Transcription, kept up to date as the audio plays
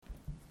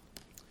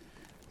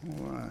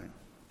All right.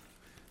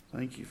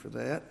 Thank you for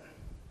that.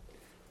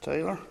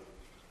 Taylor?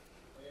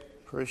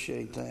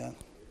 Appreciate that.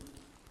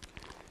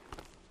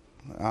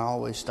 I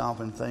always stop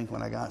and think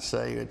when I got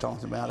saved, it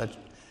talks about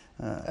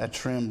a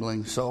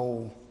trembling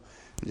soul.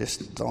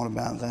 Just thought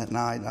about that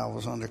night. I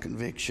was under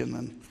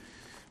conviction,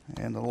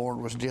 and the Lord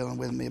was dealing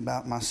with me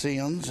about my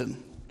sins, and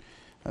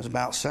it was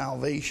about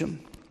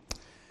salvation.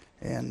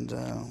 And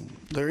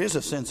there is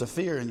a sense of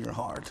fear in your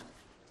heart,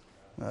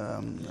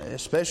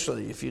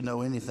 especially if you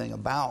know anything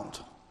about.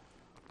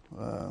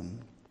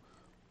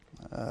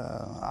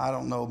 I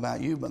don't know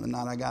about you, but the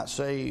night I got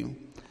saved,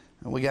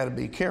 we got to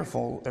be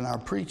careful in our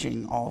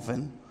preaching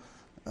often.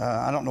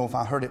 I don't know if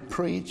I heard it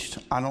preached.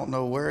 I don't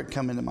know where it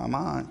come into my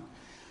mind.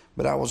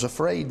 But I was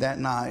afraid that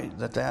night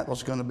that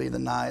was going to be the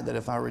night that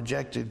if I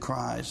rejected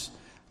Christ,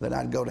 that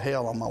I'd go to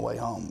hell on my way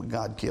home and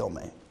God kill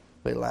me.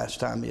 Be the last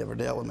time he ever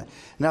dealt with me.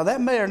 Now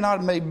that may or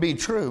not may be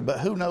true,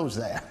 but who knows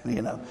that,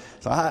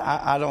 So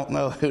I don't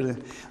know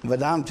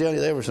but I'm telling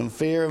you, there was some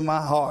fear in my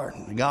heart.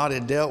 God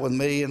had dealt with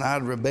me, and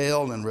I'd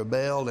rebelled and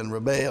rebelled and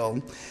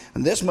rebelled.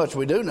 And this much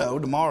we do know: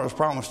 tomorrow's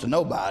promised to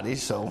nobody.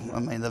 So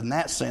in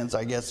that sense,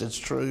 I guess it's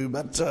true.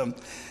 But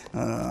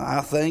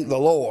I thank the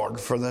Lord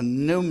for the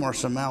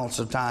numerous amounts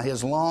of time,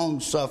 his long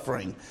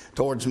suffering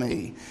towards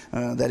me,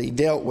 that he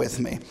dealt with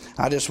me.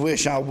 I just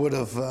wish I would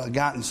have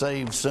gotten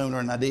saved sooner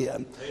than I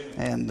did,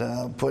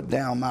 and put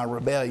down my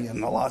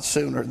rebellion a lot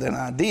sooner than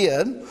I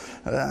did.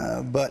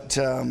 But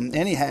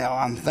anyhow,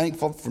 I'm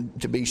thankful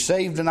to be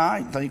saved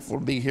tonight, thankful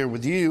to be here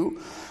with you.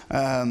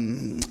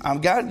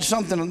 I've got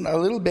something a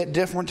little bit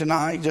different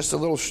tonight, just a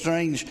little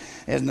strange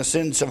in the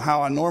sense of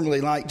how I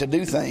normally like to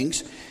do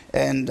things.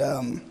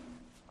 And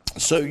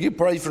so you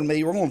pray for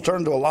me. We're going to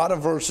turn to a lot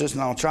of verses,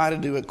 and I'll try to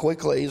do it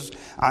quickly as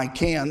I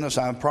can, as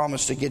I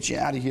promise to get you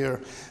out of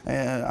here.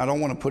 I don't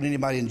want to put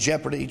anybody in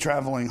jeopardy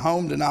traveling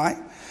home tonight.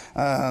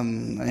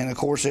 And of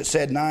course it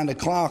said 9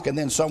 o'clock, and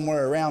then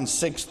somewhere around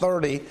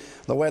 6:30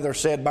 the weather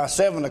said by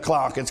 7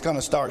 o'clock it's going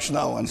to start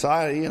snowing. So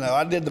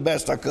I did the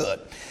best I could.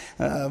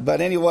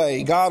 But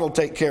anyway, God will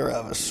take care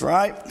of us,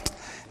 right?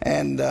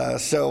 And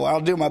so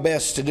I'll do my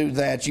best to do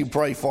that. You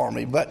pray for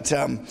me. But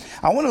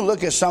I want to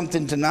look at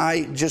something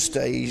tonight, just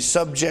a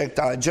subject.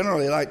 I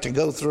generally like to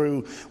go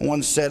through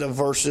one set of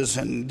verses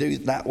and do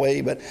it that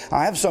way. But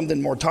I have something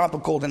more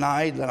topical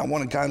tonight that I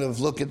want to kind of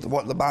look at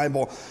what the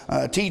Bible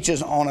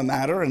teaches on a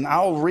matter. And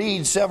I'll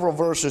read several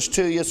verses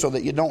to you so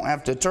that you don't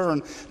have to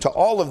turn to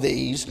all of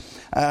these.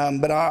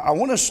 But I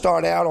want to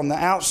start out on the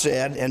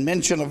outset and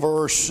mention a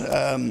verse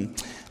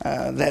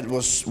that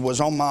was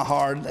on my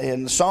heart.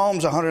 In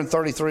Psalms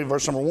 133,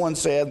 verse number 1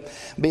 said,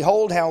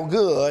 "Behold how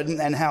good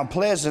and how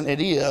pleasant it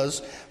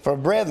is for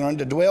brethren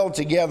to dwell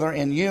together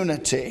in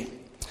unity."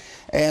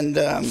 And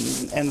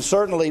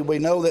certainly we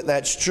know that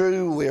that's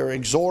true. We are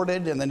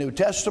exhorted in the New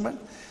Testament,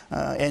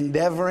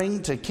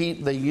 endeavoring to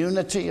keep the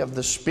unity of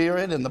the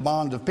Spirit in the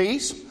bond of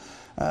peace.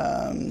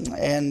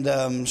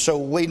 So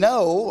we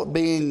know,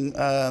 being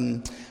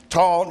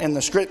taught in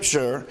the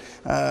Scripture,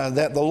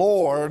 that the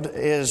Lord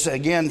is,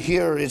 again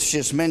here it's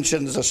just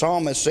mentioned, as the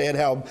psalmist said,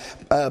 how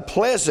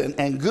pleasant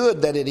and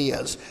good that it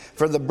is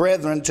for the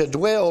brethren to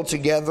dwell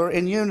together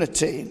in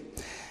unity.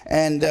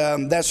 And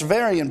that's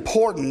very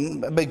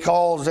important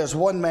because, as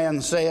one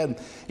man said,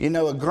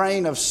 a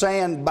grain of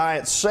sand by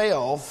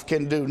itself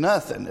can do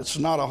nothing. It's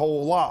not a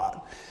whole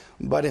lot.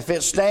 But if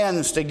it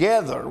stands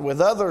together with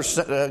other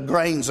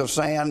grains of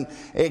sand,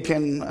 it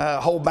can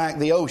hold back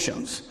the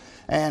oceans.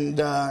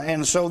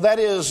 And so that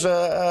is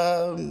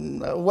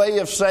a way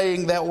of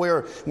saying that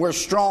we're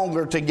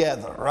stronger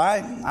together,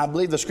 right? I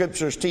believe the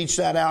Scriptures teach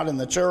that out in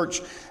the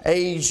church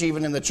age,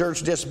 even in the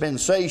church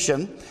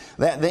dispensation,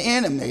 that the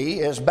enemy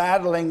is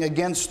battling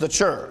against the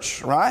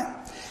church, right?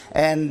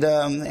 And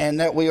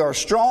that we are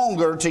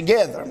stronger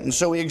together. And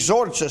so he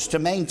exhorts us to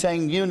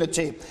maintain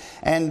unity.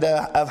 And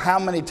of how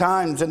many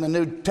times in the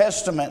New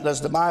Testament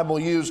does the Bible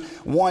use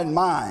one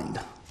mind,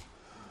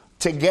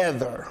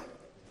 together,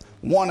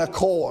 one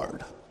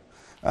accord?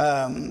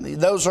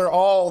 Those are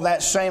all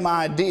that same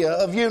idea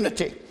of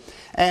unity.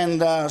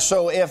 And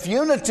so if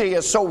unity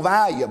is so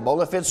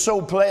valuable, if it's so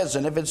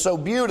pleasant, if it's so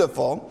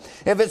beautiful,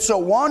 if it's so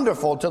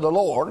wonderful to the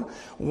Lord,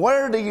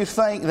 where do you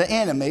think the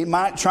enemy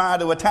might try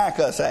to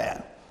attack us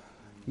at?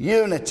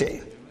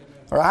 Unity,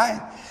 right?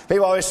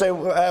 People always say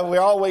we're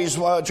always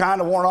trying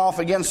to warn off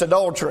against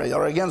adultery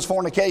or against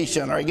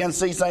fornication or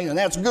against these things, and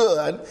that's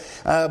good.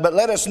 But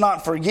let us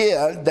not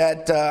forget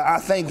that I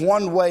think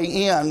one way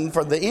in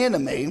for the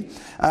enemy,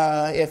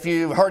 if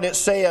you've heard it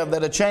said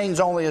that a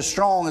chain's only as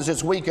strong as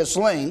its weakest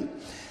link,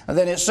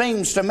 then it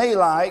seems to me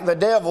like the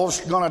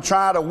devil's going to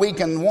try to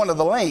weaken one of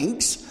the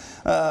links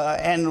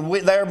and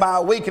thereby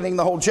weakening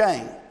the whole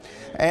chain.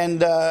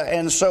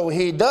 And so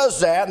he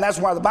does that, and that's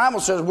why the Bible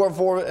says,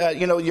 wherefore,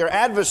 your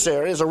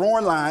adversary is a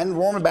roaring lion,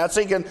 roaring about,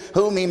 seeking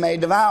whom he may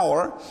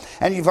devour.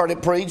 And you've heard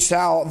it preached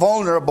how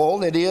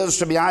vulnerable it is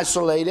to be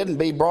isolated and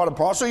be brought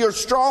apart. So you're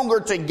stronger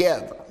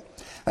together.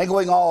 I think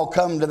we can all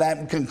come to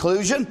that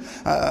conclusion.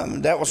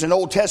 That was an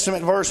Old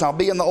Testament verse. I'll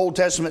be in the Old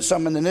Testament,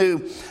 some in the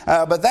New.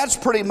 But that's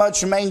pretty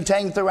much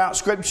maintained throughout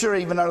Scripture,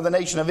 even under the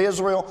nation of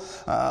Israel.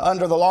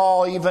 Under the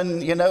law,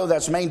 even,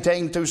 that's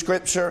maintained through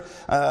Scripture.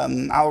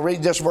 I'll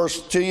read this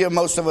verse to you.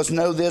 Most of us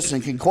know this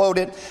and can quote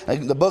it.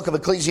 The book of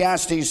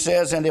Ecclesiastes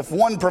says, "And if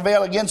one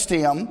prevail against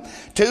him,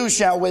 two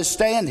shall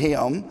withstand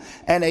him,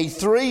 and a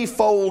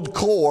threefold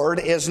cord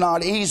is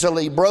not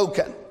easily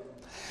broken."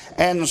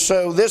 And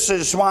so this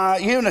is why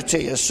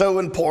unity is so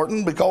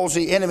important, because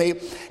the enemy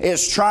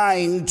is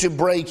trying to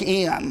break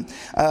in.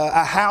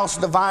 A house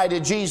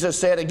divided, Jesus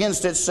said,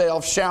 against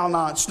itself shall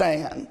not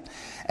stand.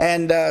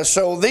 And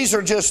so these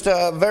are just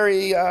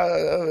very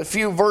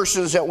few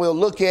verses that we'll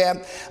look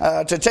at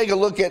to take a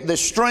look at the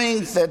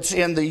strength that's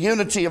in the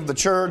unity of the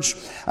church.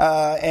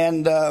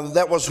 And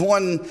that was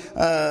one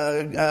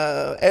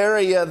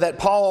area that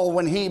Paul,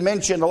 when he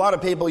mentioned, a lot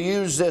of people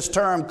use this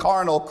term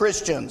carnal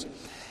Christians.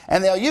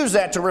 And they'll use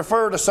that to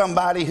refer to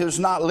somebody who's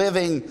not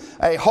living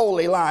a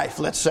holy life,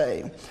 let's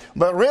say.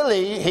 But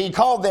really, he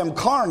called them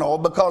carnal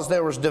because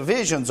there was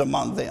divisions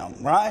among them,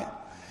 right?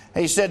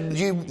 He said,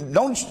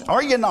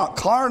 are you not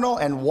carnal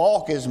and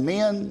walk as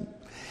men?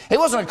 He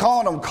wasn't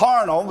calling them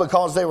carnal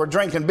because they were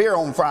drinking beer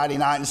on Friday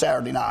night and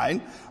Saturday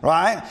night,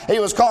 right? He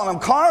was calling them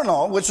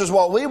carnal, which is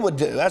what we would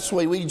do. That's the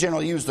way we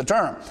generally use the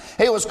term.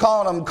 He was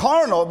calling them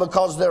carnal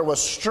because there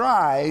was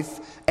strife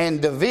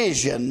and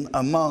division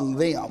among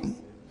them.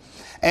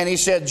 And he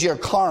said, you're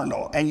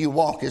carnal and you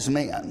walk as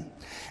men.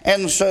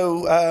 And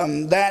so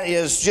that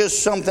is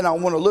just something I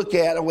want to look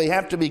at and we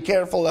have to be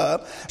careful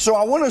of. So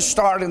I want to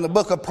start in the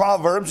book of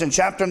Proverbs in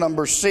chapter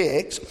number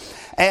 6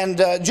 and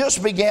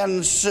just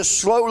begin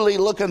slowly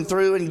looking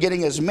through and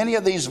getting as many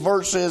of these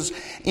verses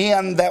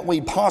in that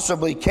we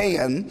possibly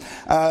can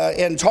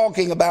and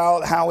talking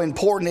about how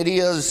important it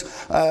is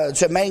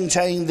to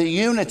maintain the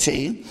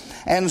unity.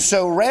 And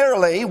so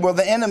rarely will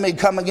the enemy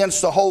come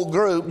against the whole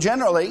group.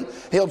 Generally,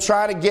 he'll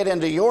try to get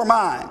into your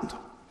mind.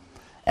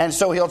 And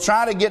so he'll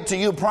try to get to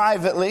you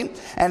privately.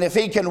 And if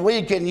he can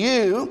weaken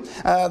you,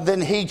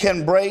 then he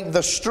can break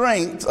the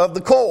strength of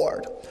the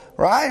cord.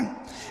 Right?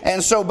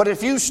 And so, but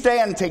if you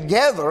stand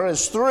together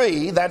as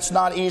three, that's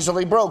not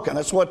easily broken.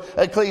 That's what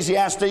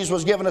Ecclesiastes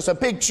was giving us a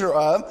picture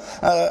of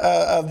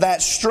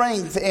that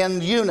strength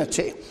in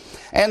unity.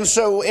 And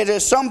so it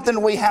is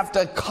something we have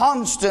to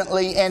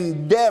constantly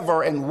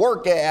endeavor and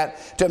work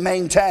at to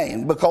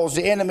maintain, because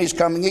the enemy's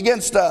coming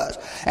against us.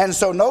 And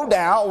so no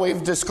doubt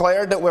we've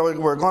declared that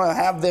we're going to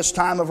have this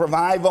time of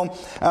revival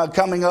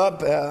coming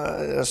up,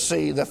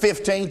 the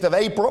 15th of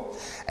April.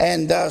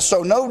 And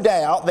so no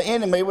doubt the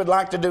enemy would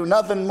like to do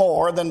nothing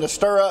more than to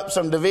stir up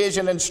some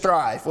division and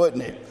strife,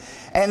 wouldn't it?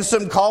 And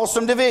cause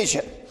some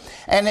division.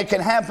 And it can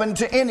happen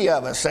to any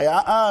of us. Say,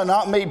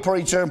 not me,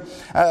 preacher.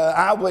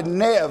 I would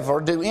never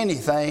do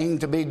anything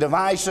to be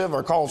divisive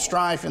or cause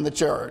strife in the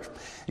church.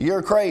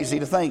 You're crazy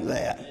to think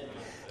that.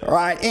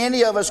 Right?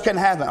 Any of us can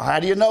have it. How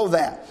do you know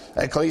that?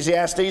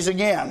 Ecclesiastes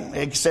again.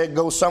 It said,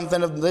 go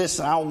something of this,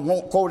 and I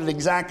won't quote it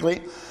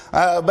exactly.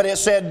 But it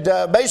said,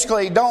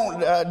 basically,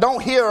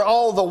 don't hear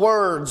all the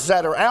words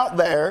that are out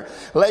there,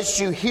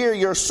 lest you hear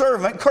your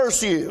servant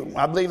curse you.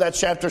 I believe that's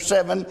chapter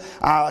 7.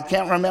 I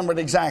can't remember it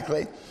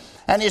exactly.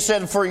 And he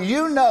said, for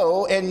you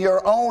know in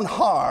your own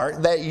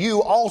heart that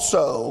you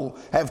also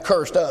have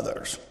cursed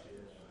others.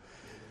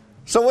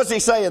 So what's he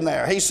saying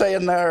there? He's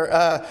saying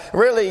there,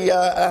 really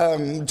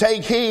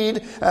take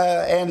heed,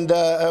 and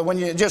when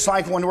you, just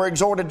like when we're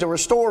exhorted to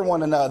restore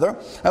one another,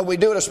 we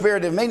do it a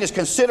spirit of meekness,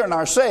 considering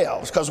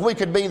ourselves, because we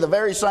could be the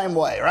very same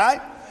way,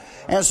 right?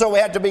 And so we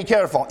have to be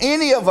careful.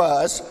 Any of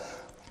us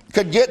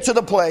could get to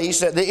the place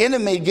that the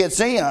enemy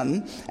gets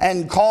in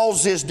and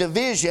causes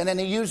division, and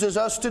he uses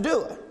us to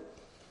do it.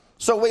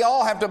 So we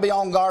all have to be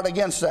on guard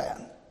against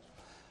that.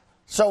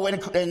 So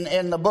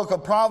in the book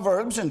of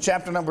Proverbs, in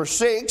chapter number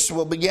 6,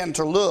 we'll begin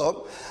to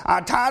look.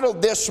 I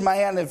titled this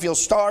man, if you'll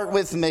start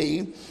with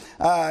me,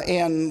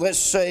 in, let's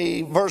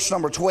say, verse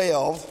number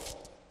 12.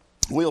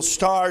 We'll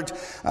start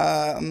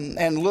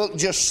and look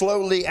just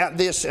slowly at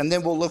this, and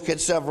then we'll look at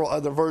several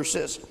other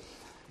verses.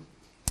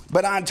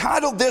 But I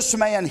entitled this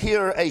man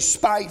here, a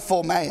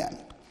spiteful man.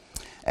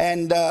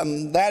 And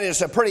that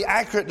is a pretty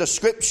accurate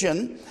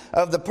description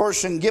of the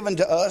person given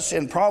to us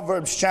in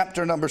Proverbs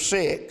chapter number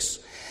 6.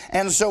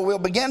 And so we'll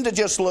begin to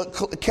just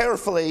look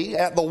carefully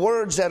at the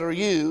words that are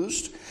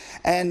used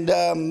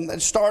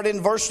and start in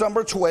verse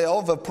number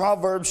 12 of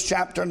Proverbs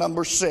chapter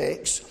number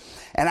 6.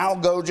 And I'll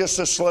go just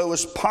as slow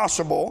as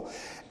possible.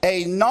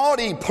 A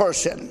naughty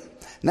person.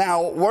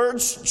 Now,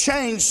 words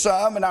change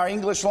some in our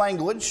English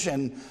language,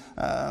 and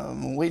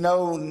we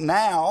know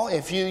now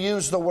if you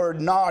use the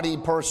word naughty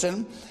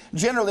person,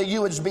 generally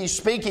you would be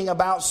speaking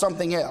about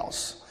something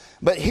else.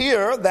 But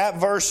here, that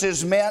verse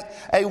is meant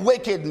a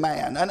wicked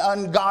man, an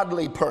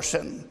ungodly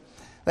person.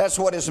 That's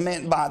what is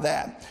meant by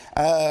that.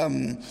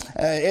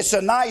 It's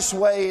a nice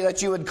way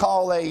that you would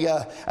call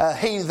a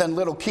heathen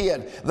little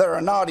kid. They're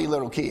a naughty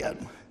little kid.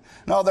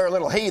 No, they're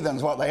little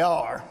heathens, what they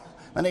are.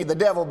 They need the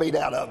devil beat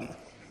out of them.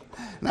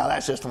 Now,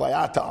 that's just the way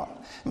I talk.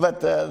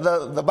 But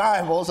the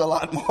Bible's a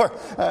lot more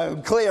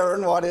clear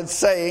in what it's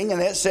saying,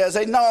 and it says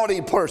a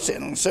naughty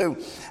person. So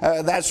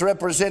that's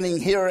representing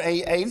here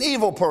an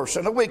evil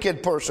person, a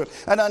wicked person,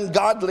 an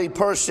ungodly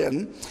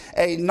person,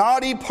 a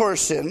naughty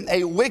person,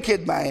 a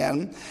wicked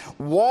man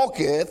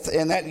walketh,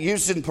 and that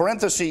used in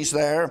parentheses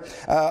there,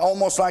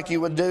 almost like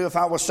you would do if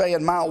I was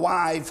saying my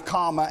wife,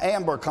 comma,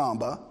 Amber,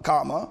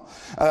 comma.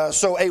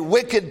 So a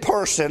wicked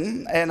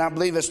person, and I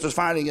believe it's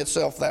defining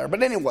itself there.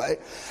 But anyway,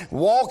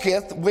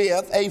 walketh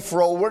with a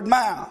froward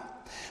mouth.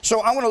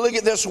 So I want to look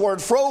at this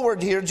word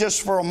froward here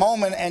just for a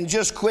moment and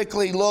just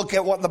quickly look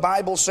at what the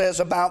Bible says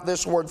about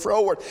this word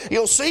froward.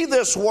 You'll see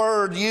this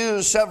word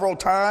used several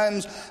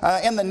times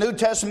in the New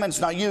Testament.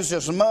 It's not used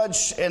as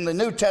much in the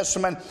New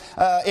Testament.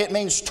 It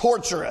means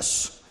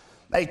torturous,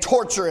 a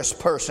torturous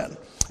person.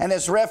 And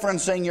it's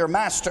referencing your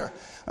master.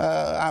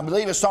 I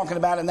believe it's talking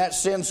about in that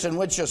sense in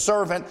which a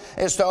servant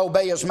is to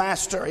obey his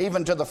master,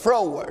 even to the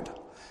froward.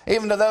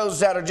 Even to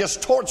those that are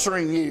just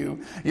torturing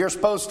you, you're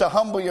supposed to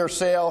humble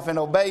yourself and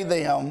obey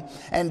them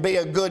and be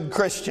a good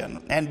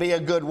Christian and be a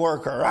good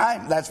worker,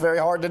 right? That's very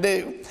hard to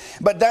do.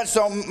 But that's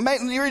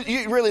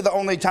really the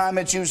only time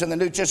it's used in the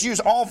New Testament. It's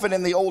used often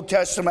in the Old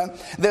Testament,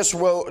 this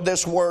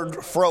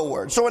word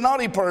froward. So a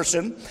naughty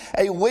person,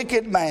 a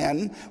wicked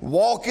man,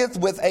 walketh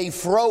with a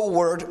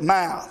froward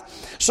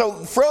mouth. So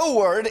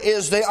froward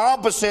is the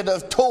opposite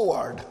of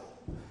toward.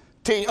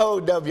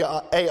 Toward.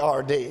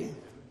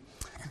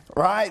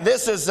 Right?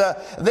 This is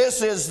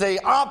the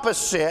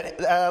opposite.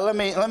 Let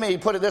me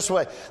put it this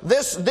way.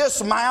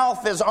 This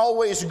mouth is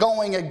always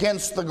going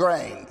against the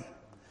grain.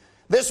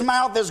 This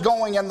mouth is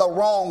going in the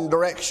wrong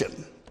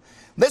direction.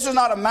 This is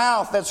not a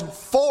mouth that's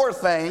for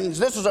things.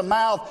 This is a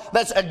mouth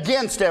that's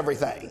against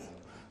everything.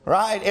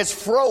 Right? It's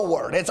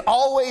froward. It's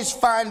always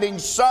finding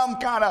some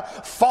kind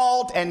of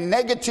fault and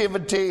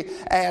negativity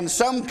and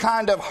some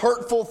kind of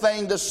hurtful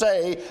thing to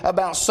say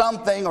about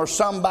something or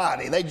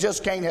somebody. They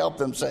just can't help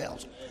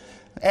themselves.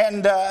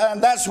 And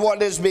that's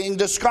what is being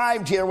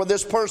described here with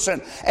this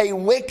person. A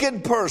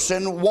wicked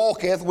person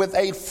walketh with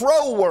a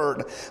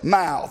froward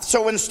mouth.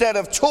 So instead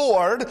of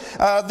toward,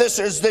 this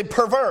is the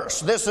perverse.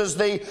 This is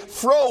the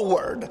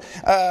froward.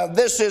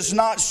 This is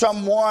not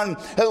someone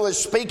who is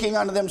speaking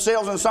unto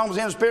themselves in songs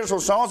and spiritual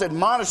songs,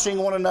 admonishing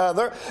one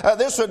another.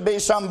 This would be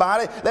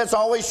somebody that's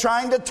always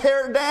trying to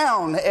tear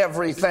down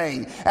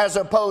everything as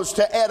opposed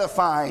to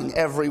edifying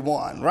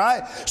everyone,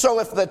 right? So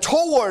if the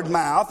toward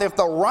mouth, if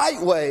the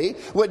right way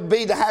would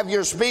be to have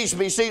your speech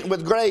be seasoned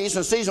with grace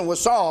and seasoned with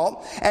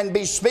salt and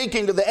be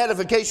speaking to the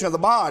edification of the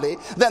body,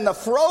 then the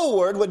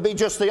froward would be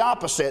just the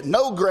opposite.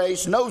 No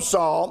grace, no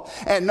salt,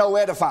 and no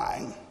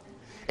edifying.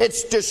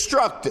 It's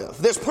destructive.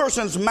 This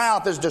person's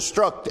mouth is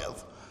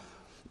destructive.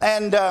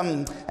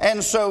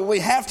 And so we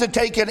have to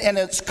take it in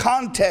its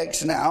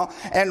context now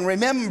and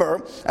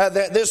remember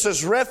that this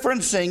is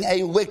referencing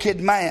a wicked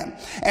man.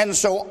 And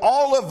so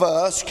all of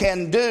us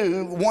can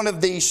do one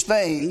of these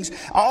things.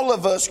 All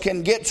of us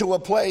can get to a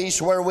place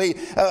where we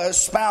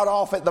spout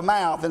off at the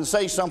mouth and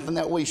say something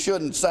that we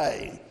shouldn't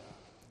say.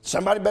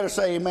 Somebody better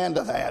say amen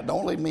to that.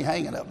 Don't leave me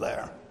hanging up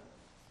there.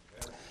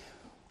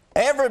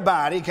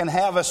 Everybody can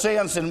have a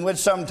sense in which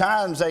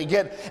sometimes they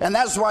get, and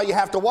that's why you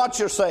have to watch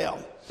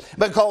yourself.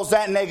 Because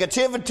that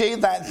negativity,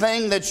 that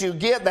thing that you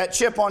get, that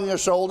chip on your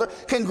shoulder,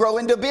 can grow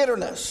into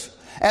bitterness.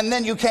 And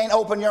then you can't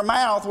open your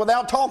mouth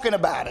without talking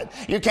about it.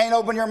 You can't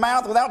open your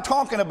mouth without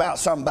talking about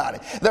somebody.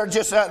 They're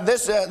just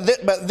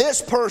but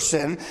this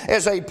person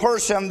is a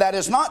person that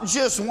is not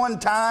just one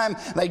time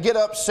they get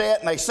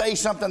upset and they say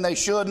something they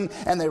shouldn't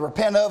and they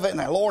repent of it and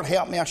they, Lord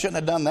help me, I shouldn't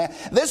have done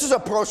that. This is a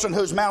person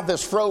whose mouth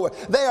is froward.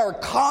 They are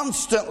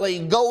constantly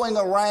going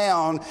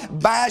around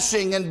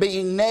bashing and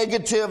being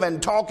negative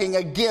and talking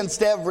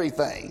against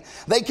everything.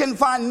 They can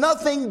find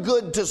nothing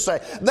good to say.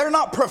 They're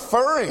not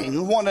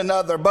preferring one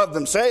another above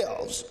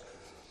themselves.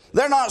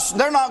 They're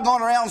not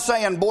going around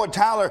saying, boy,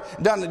 Tyler,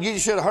 you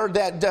should have heard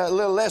that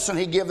little lesson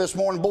he gave this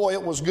morning. Boy,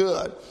 it was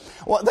good.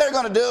 What they're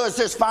going to do is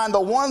just find the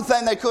one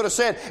thing they could have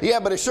said, yeah,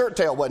 but his shirt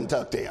tail wasn't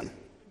tucked in.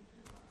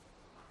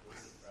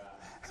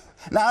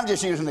 Now, I'm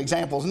just using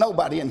examples.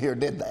 Nobody in here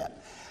did that.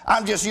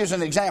 I'm just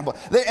using an example.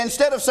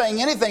 Instead of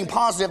saying anything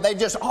positive, they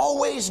just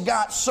always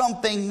got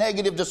something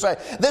negative to say.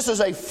 This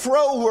is a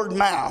froward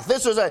mouth.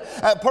 This is a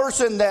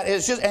person that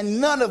is just, and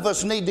none of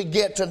us need to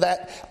get to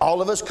that.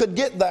 All of us could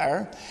get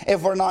there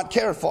if we're not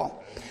careful.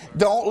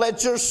 Don't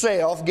let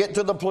yourself get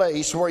to the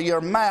place where your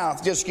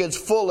mouth just gets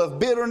full of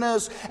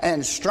bitterness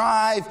and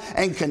strife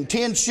and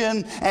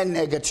contention and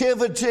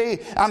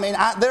negativity. I mean,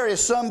 there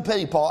is some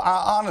people,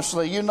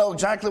 honestly, you know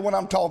exactly what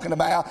I'm talking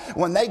about.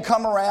 When they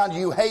come around,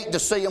 you hate to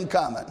see them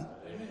coming.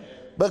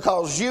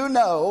 Because you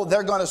know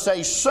they're going to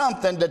say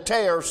something to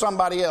tear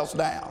somebody else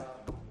down.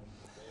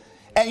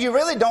 And you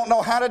really don't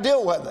know how to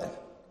deal with it.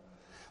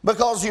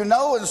 Because you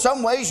know in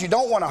some ways you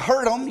don't want to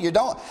hurt them.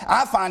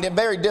 I find it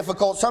very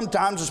difficult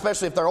sometimes,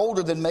 especially if they're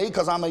older than me,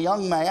 because I'm a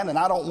young man and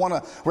I don't want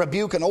to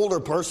rebuke an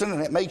older person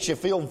and it makes you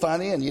feel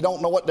funny and you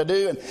don't know what to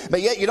do. But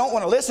yet you don't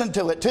want to listen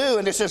to it too.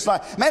 And it's just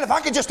like, man, if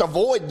I could just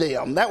avoid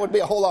them, that would be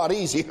a whole lot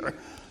easier.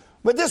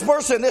 But this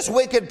person, this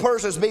wicked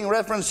person is being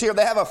referenced here.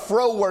 They have a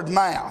froward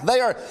mouth.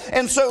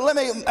 And so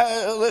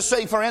let's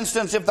say, for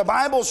instance, if the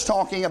Bible's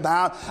talking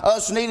about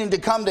us needing to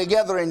come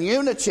together in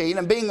unity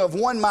and being of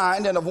one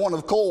mind and of one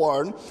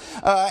accord,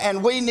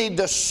 and we need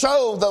to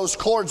sew those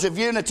cords of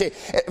unity.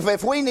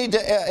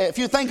 If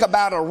you think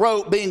about a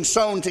rope being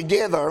sewn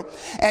together,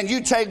 and you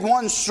take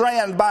one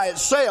strand by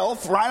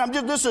itself, right?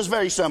 This is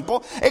very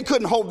simple. It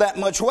couldn't hold that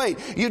much weight.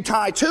 You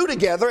tie two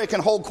together, it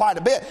can hold quite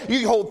a bit.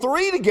 You hold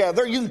three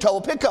together, you can tow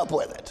a pickup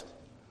with it.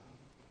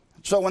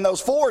 So when those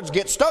Fords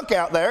get stuck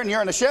out there and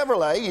you're in a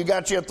Chevrolet, you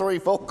got your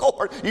 3-foot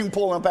cord, you can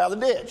pull them up out of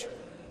the ditch.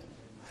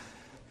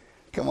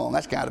 Come on,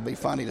 that's got to be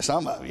funny to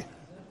some of you.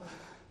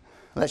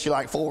 Unless you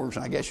like Fords,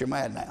 and I guess you're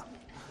mad now.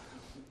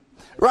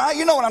 Right?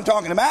 You know what I'm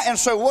talking about. And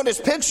so what it's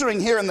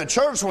picturing here in the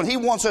church when he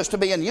wants us to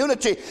be in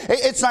unity,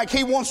 it's like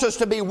he wants us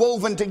to be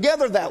woven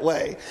together that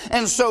way.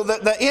 And so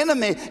that the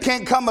enemy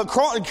can't come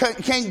across,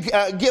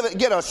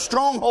 get a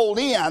stronghold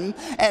in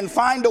and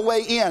find a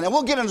way in. And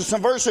we'll get into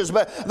some verses,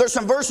 but there's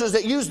some verses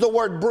that use the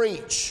word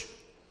breach.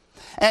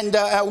 And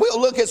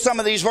we'll look at some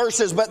of these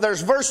verses, but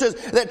there's verses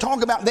that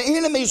talk about the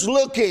enemy's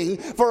looking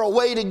for a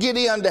way to get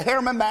into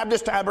Harriman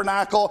Baptist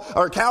Tabernacle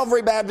or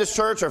Calvary Baptist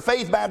Church or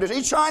Faith Baptist.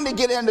 He's trying to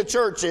get into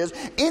churches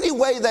any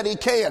way that he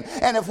can.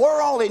 And if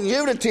we're all in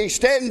unity,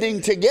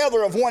 standing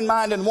together of one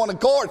mind and one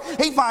accord,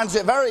 he finds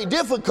it very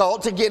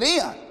difficult to get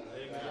in.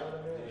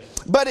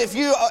 But if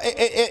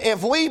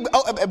we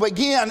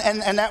begin,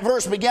 and that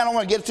verse began, I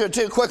want to get to it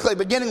too quickly,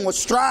 beginning with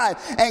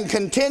strife and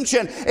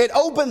contention, it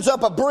opens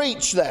up a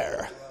breach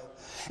there.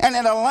 And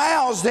it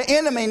allows the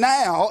enemy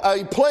now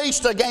a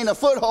place to gain a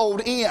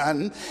foothold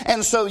in.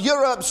 And so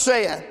you're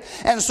upset.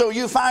 And so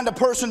you find a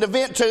person to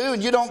vent to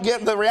and you don't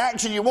get the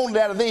reaction you wanted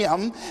out of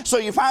them. So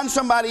you find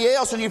somebody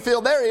else and you feel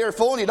their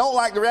earful and you don't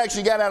like the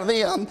reaction you got out of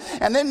them.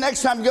 And then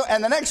next time you go,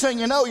 and the next thing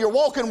you know, you're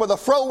walking with a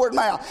froward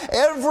mouth.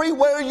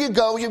 Everywhere you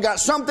go, you've got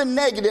something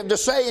negative to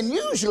say, and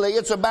usually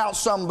it's about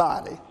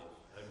somebody.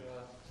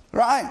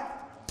 Right?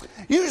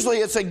 Usually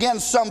it's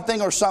against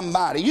something or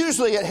somebody.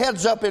 Usually it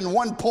heads up in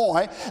one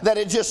point that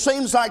it just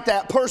seems like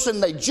that person,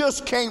 they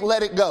just can't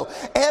let it go.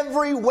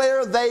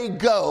 Everywhere they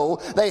go,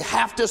 they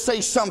have to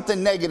say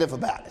something negative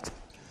about it.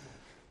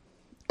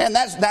 And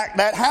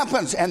that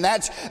happens, and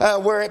that's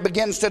where it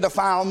begins to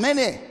defile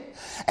many.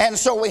 And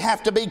so we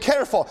have to be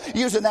careful.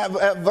 Using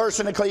that verse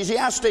in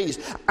Ecclesiastes,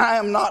 I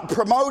am not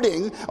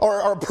promoting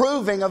or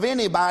approving of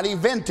anybody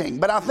venting.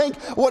 But I think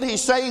what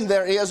he's saying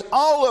there is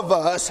all of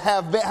us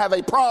have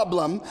a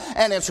problem,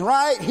 and it's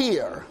right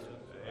here.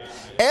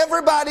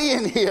 Everybody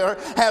in here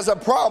has a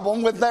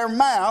problem with their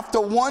mouth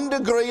to one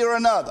degree or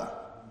another.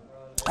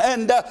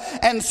 And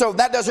so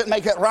that doesn't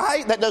make it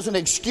right. That doesn't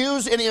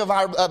excuse any of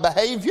our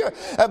behavior.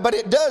 But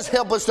it does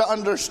help us to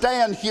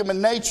understand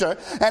human nature.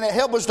 And it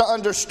helps us to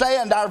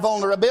understand our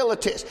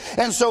vulnerabilities.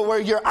 And so where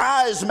your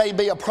eyes may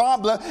be a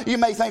problem, you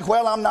may think,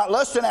 well, I'm not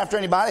lusting after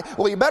anybody.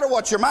 Well, you better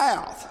watch your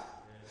mouth.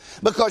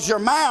 Because your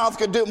mouth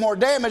could do more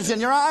damage than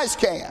your eyes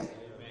can.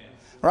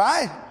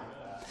 Right?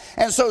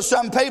 And so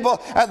some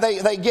people,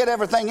 they get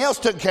everything else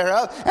took care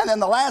of, and then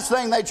the last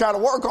thing they try to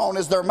work on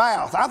is their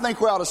mouth. I think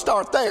we ought to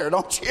start there,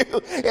 don't you?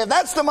 If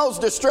that's the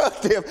most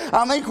destructive,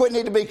 I think we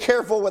need to be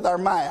careful with our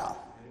mouth.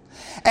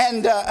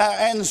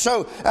 And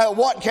so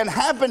what can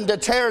happen to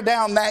tear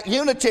down that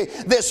unity?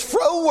 This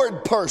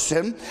froward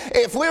person,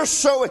 if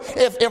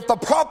the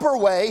proper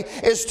way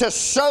is to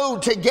sew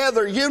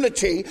together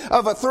unity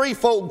of a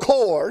threefold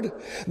cord,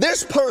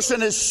 this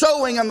person is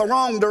sewing in the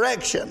wrong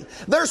direction.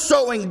 They're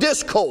sewing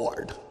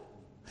discord.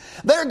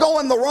 They're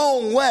going the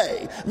wrong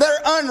way. They're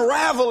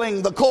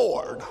unraveling the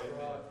cord.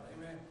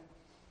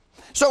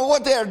 So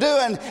what they're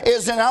doing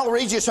is, and I'll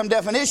read you some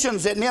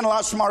definitions that men a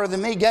lot smarter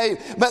than me gave,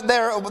 but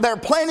they're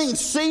planting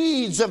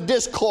seeds of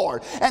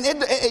discord. And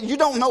you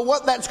don't know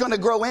what that's going to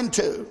grow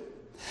into.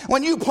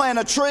 When you plant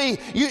a tree,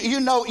 you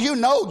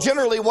know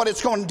generally what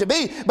it's going to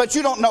be, but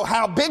you don't know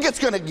how big it's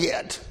going to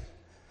get.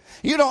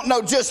 You don't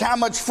know just how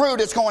much fruit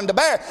it's going to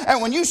bear.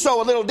 And when you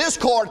sow a little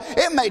discord,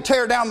 it may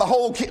tear down the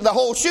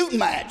whole shooting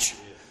match.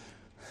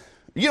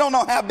 You don't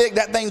know how big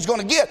that thing's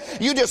going to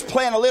get. You just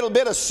plant a little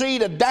bit of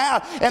seed of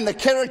doubt and the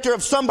character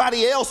of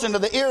somebody else into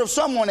the ear of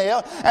someone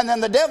else, and then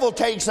the devil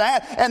takes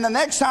that, and the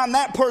next time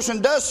that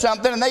person does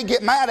something and they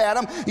get mad at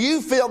them,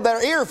 you fill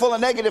their ear full of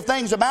negative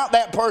things about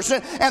that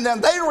person, and then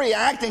they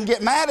react and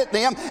get mad at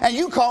them, and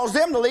you cause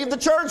them to leave the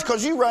church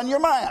because you run your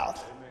mouth.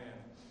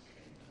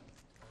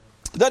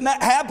 Doesn't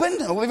that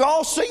happen? We've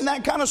all seen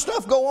that kind of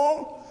stuff go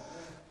on.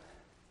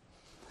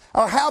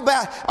 Or how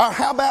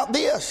about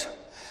this?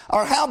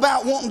 Or how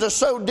about wanting to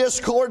sow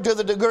discord to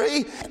the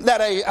degree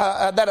that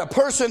a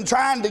person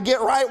trying to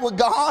get right with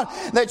God,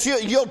 that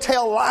you'll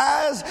tell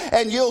lies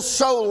and you'll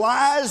sow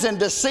lies and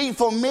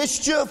deceitful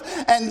mischief,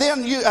 and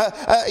then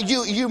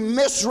you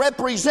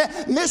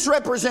misrepresent.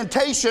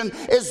 Misrepresentation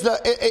is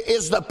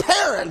the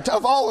parent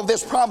of all of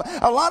this problem.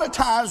 A lot of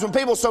times when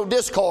people sow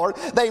discord,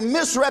 they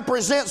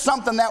misrepresent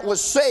something that was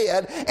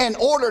said in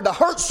order to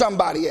hurt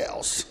somebody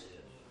else.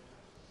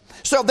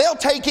 So they'll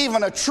take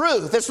even a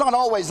truth. It's not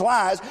always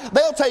lies.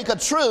 They'll take a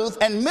truth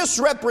and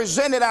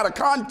misrepresent it out of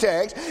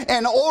context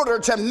in order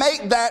to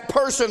make that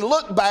person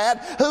look bad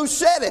who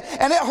said it.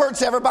 And it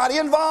hurts everybody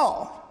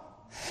involved.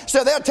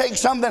 So they'll take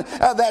something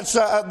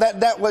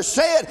that was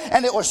said,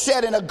 and it was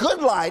said in a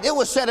good light. It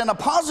was said in a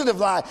positive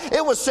light.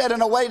 It was said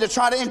in a way to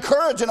try to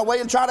encourage, in a way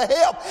and try to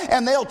help.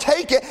 And they'll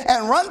take it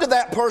and run to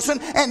that person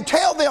and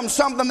tell them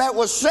something that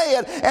was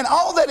said, and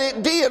all that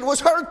it did was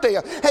hurt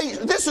them. Hey,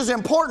 this is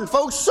important,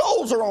 folks.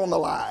 Souls are on the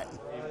line.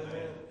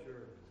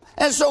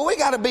 And so we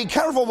got to be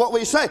careful what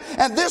we say.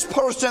 And this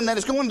person that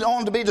is going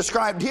on to be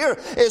described here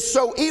is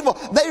so evil.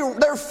 They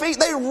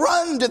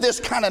run to this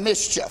kind of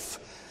mischief.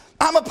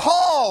 I'm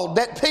appalled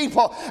that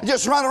people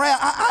just run around.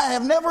 I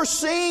have never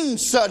seen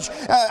such.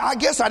 I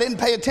guess I didn't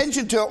pay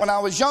attention to it when I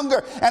was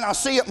younger, and I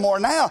see it more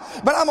now.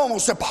 But I'm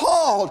almost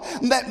appalled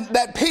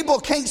that people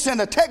can't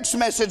send a text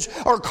message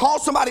or call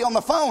somebody on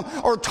the phone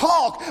or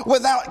talk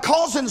without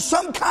causing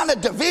some kind of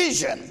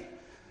division.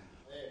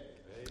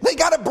 They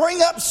got to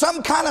bring up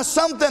some kind of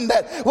something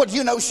that, well,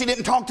 you know, she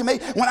didn't talk to me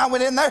when I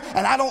went in there,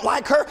 and I don't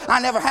like her. I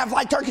never have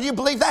liked her. Can you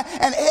believe that?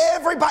 And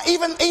everybody,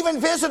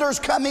 even visitors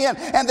come in,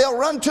 and they'll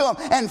run to them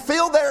and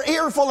fill their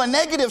ear full of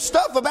negative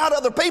stuff about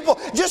other people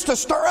just to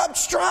stir up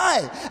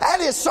strife. That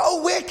is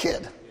so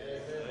wicked.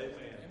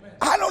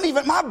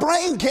 My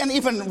brain can't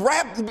even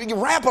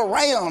wrap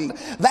around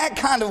that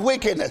kind of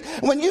wickedness.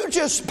 When you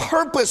just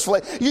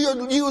purposely, you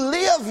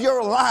live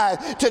your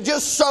life to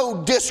just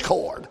sow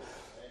discord.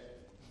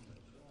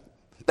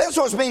 That's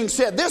what's being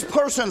said. This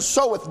person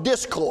soweth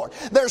discord.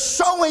 They're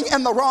sowing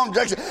in the wrong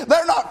direction.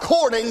 They're not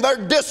courting,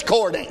 they're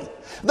discording.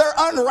 They're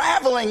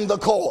unraveling the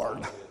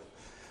cord.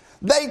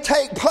 They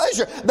take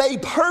pleasure. They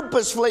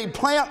purposefully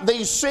plant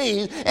these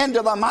seeds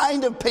into the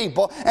mind of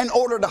people in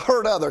order to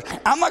hurt others.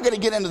 I'm not going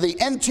to get into the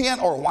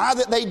intent or why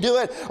that they do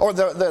it, or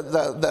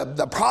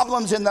the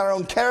problems in their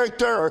own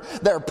character or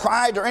their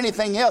pride or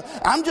anything else.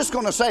 I'm just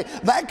going to say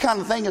that kind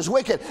of thing is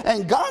wicked.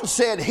 And God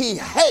said He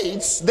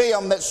hates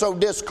them that sow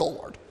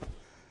discord.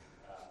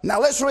 Now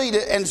let's read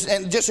it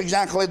and just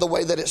exactly the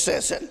way that it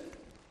says it.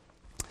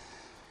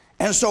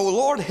 And so,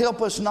 Lord,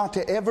 help us not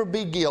to ever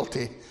be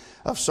guilty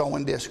of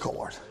sowing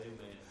discord.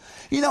 Amen.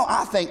 You know,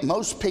 I think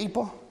most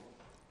people,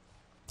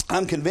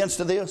 I'm convinced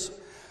of this.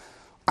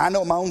 I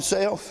know my own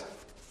self.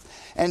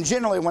 And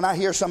generally when I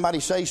hear somebody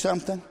say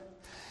something,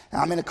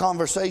 I'm in a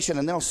conversation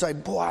and they'll say,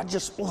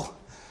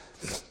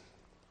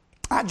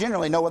 I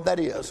generally know what that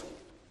is.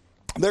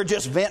 They're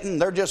just venting,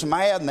 they're just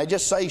mad, and they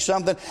just say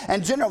something.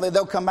 And generally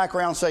they'll come back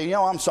around and say, you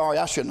know, I'm sorry,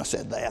 I shouldn't have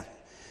said that.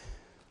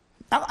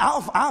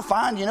 I'll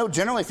find, you know,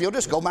 generally if you'll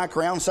just go back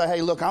around and say,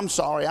 hey, look, I'm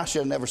sorry, I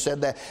should have never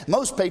said that.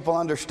 Most people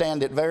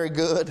understand it very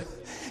good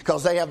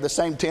because they have the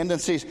same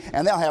tendencies,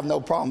 and they'll have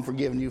no problem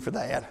forgiving you for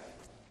that.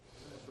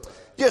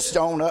 Just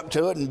own up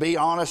to it and be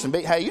honest and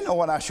hey, you know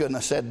what, I shouldn't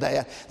have said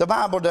that. The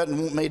Bible doesn't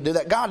want me to do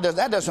that. God does.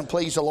 That doesn't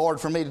please the Lord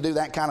for me to do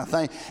that kind of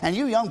thing. And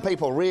you young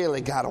people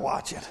really got to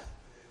watch it.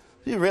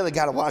 You really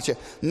got to watch it.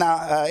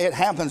 Now, it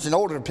happens in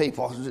older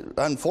people.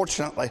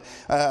 Unfortunately,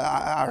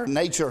 our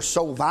nature is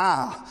so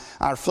vile.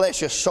 Our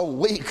flesh is so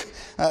weak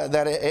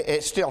that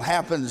it still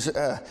happens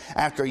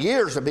after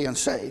years of being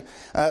saved.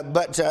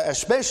 But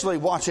especially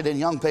watch it in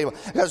young people.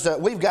 Because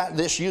we've got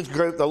this youth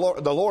group. The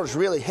Lord's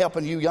really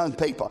helping you young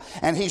people.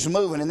 And He's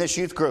moving in this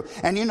youth group.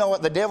 And you know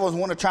what the devil's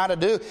want to try to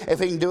do? If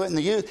he can do it in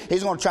the youth,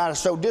 he's going to try to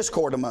sow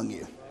discord among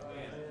you.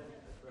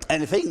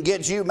 And if he can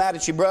get you mad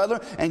at your brother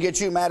and get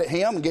you mad at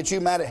him and get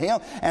you mad at him,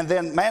 and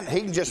then, man,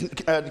 he can just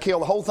kill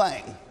the whole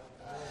thing.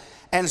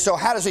 And so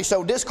how does he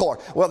sow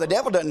discord? Well, the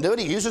devil doesn't do it.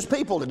 He uses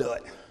people to do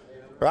it.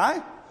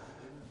 Right?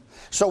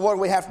 So what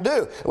do we have to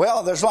do?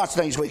 Well, there's lots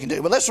of things we can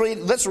do. But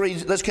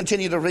let's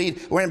continue to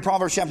read. We're in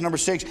Proverbs chapter number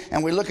 6,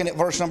 and we're looking at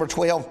verse number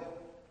 12.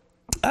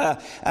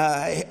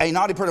 A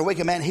naughty person, a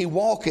wicked man, he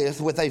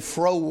walketh with a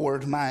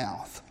froward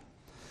mouth.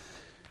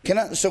 Can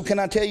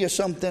I tell you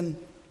something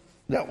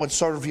that would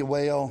serve you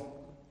well?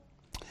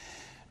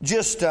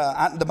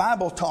 The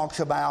Bible talks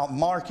about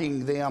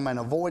marking them and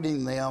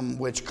avoiding them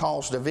which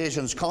cause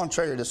divisions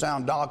contrary to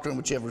sound doctrine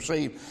which you have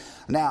received.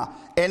 Now,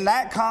 in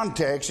that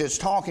context, it's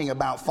talking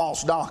about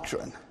false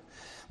doctrine.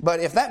 But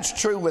if that's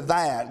true with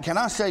that, can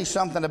I say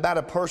something about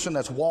a person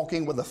that's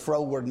walking with a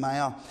froward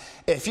mouth?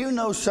 If you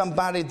know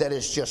somebody that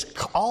is just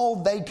all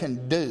they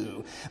can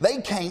do,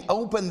 they can't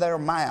open their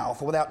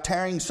mouth without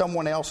tearing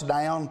someone else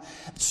down,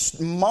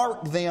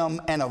 mark them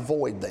and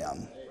avoid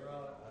them.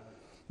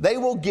 They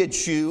will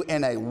get you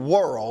in a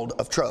world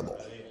of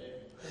trouble.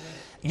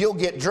 You'll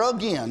get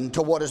drug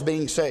into what is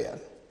being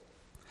said.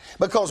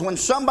 Because when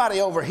somebody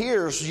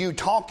overhears you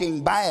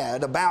talking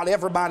bad about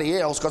everybody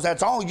else, because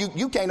that's all,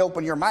 you can't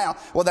open your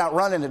mouth without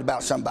running it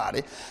about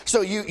somebody.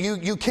 So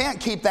you can't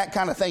keep that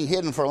kind of thing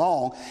hidden for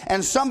long.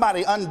 And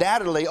somebody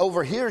undoubtedly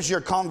overhears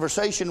your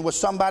conversation with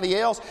somebody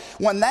else.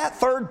 When that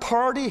third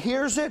party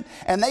hears it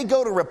and they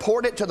go to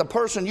report it to the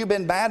person you've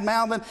been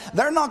bad-mouthing,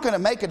 they're not going to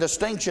make a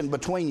distinction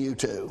between you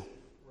two.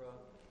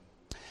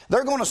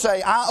 They're going to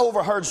say, I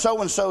overheard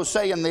so-and-so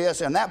saying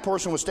this, and that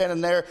person was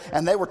standing there,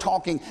 and they were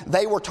talking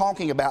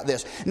about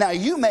this. Now,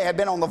 you may have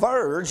been on the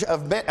verge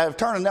of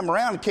turning them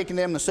around and kicking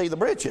them to see the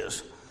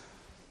britches.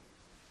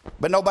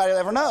 But nobody will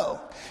ever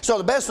know. So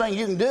the best thing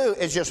you can do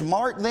is just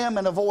mark them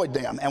and avoid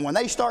them. And when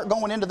they start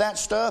going into that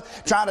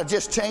stuff, try to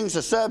just change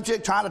the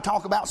subject, try to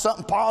talk about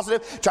something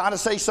positive, try to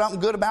say something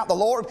good about the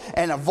Lord,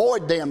 and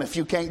avoid them if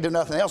you can't do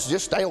nothing else.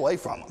 Just stay away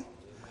from them.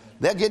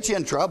 They'll get you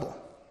in trouble.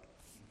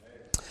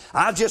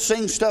 I've just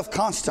seen stuff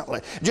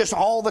constantly, just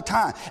all the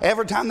time.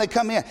 Every time they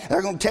come in,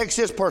 they're going to text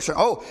this person.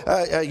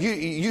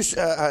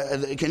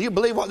 Can you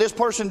believe what this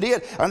person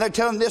did? And they're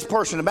telling this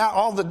person about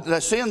all the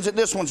sins that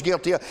this one's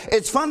guilty of.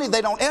 It's funny,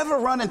 they don't ever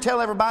run and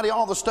tell everybody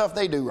all the stuff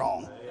they do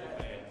wrong.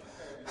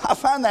 I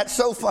find that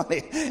so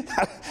funny.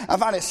 I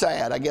find it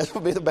sad, I guess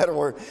would be the better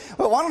word.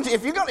 Well, why don't you,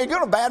 if you're going to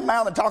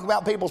badmouth and talk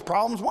about people's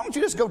problems, why don't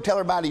you just go tell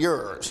everybody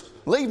yours?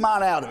 Leave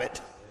mine out of it.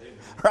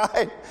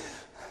 Right?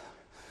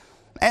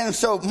 And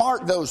so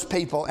mark those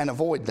people and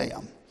avoid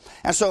them.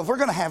 And so if we're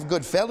going to have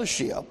good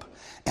fellowship,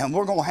 and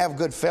we're going to have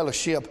good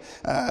fellowship,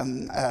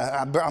 I'm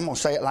going to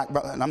say it like,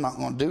 and I'm not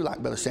going to do like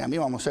Brother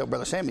Samuel. I'm going to say what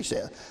Brother Sammy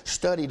said.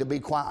 Study to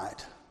be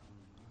quiet.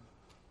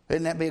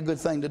 Isn't that be a good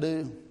thing to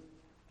do?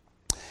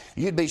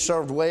 You'd be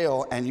served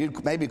well, and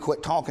you'd maybe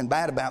quit talking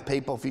bad about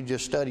people if you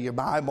just study your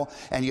Bible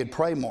and you'd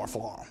pray more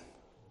for them.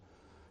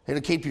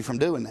 It'll keep you from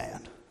doing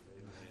that.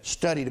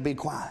 Study to be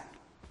quiet.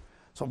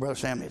 That's what Brother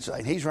Samuel would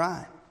say. He's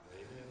right.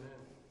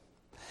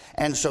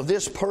 And so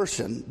this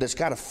person that's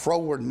got a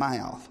froward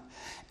mouth,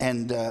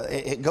 and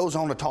it goes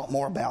on to talk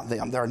more about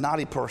them. They're a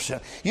naughty person.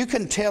 You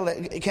can tell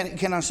it.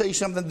 Can I say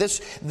something?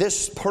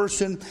 This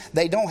person,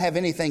 they don't have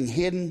anything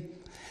hidden.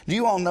 Do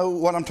you all know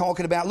what I'm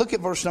talking about? Look at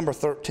verse number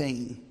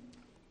 13.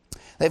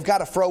 They've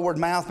got a froward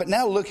mouth, but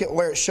now look at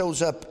where it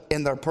shows up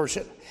in their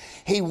person.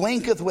 He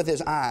winketh with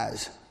his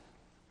eyes.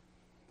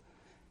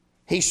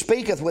 He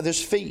speaketh with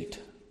his feet.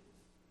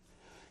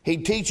 He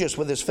teacheth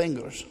with his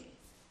fingers.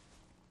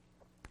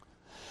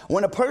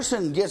 When a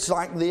person gets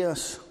like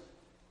this,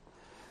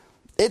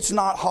 it's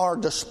not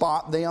hard to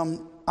spot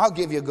them. I'll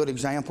give you a good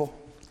example.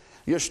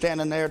 You're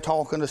standing there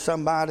talking to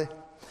somebody,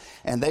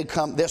 and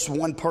this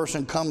one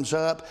person comes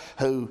up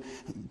who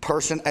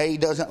person A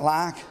doesn't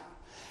like,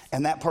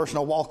 and that person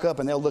will walk up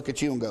and they'll look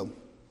at you and go,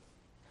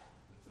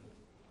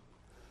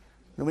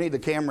 do we need the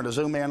camera to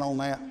zoom in on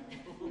that?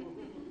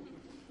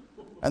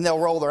 And they'll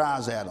roll their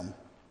eyes at them.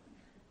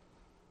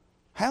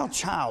 How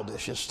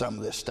childish is some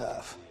of this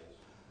stuff?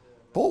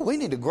 Boy, we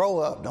need to grow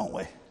up, don't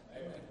we?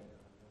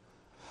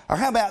 Or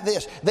how about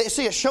this?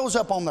 It shows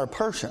up on their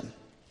person.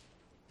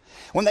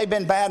 When they've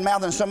been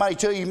bad-mouthing somebody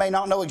to you, you may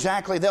not know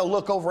exactly. They'll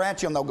look over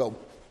at you and they'll go,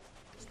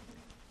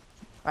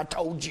 I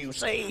told you,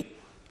 see?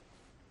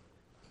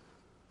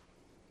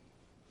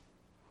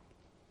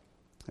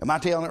 Am I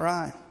telling it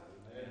right?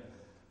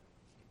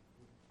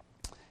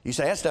 You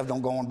say, that stuff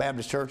don't go on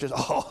Baptist churches.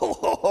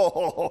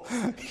 Oh,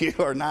 you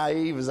are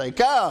naive as they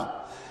come.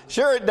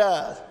 Sure it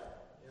does.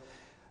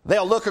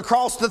 They'll look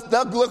across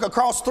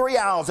 3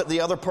 aisles at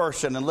the other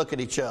person and look at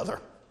each other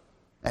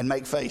and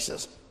make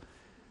faces.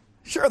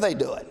 Sure they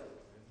do it.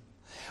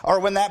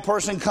 Or when that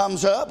person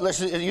comes up, let's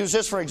use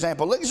this for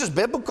example. Look, this is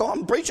biblical.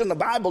 I'm preaching the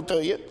Bible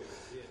to you.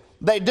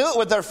 They do it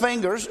with their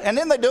fingers, and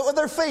then they do it with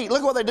their feet.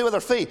 Look what they do with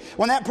their feet.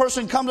 When that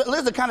person comes up, look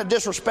at the kind of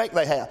disrespect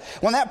they have.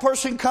 When that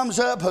person comes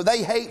up who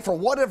they hate for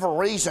whatever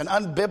reason,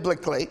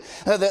 unbiblically,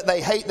 that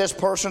they hate this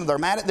person, they're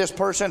mad at this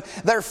person,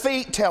 their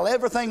feet tell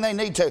everything they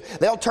need to.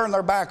 They'll turn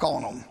their back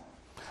on them,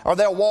 or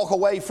they'll walk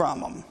away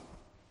from them.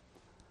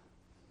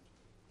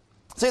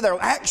 See,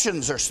 their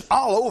actions are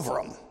all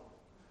over them.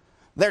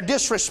 They're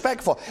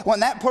disrespectful. When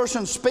that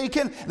person's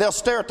speaking, they'll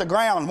stare at the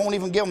ground and won't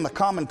even give them the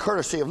common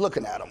courtesy of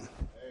looking at them.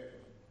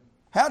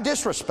 How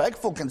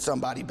disrespectful can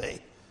somebody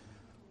be?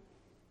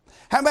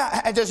 How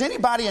about, does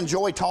anybody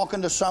enjoy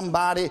talking to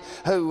somebody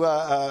who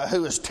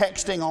is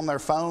texting on their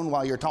phone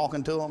while you're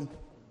talking to them?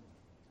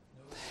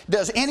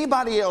 Does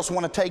anybody else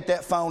want to take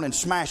that phone and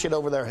smash it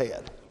over their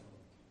head?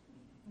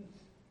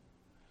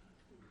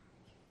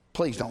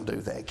 Please don't do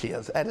that,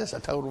 kids. That is a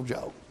total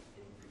joke.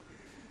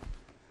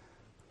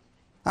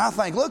 I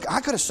think, look, I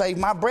could have saved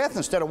my breath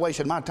instead of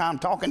wasting my time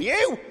talking to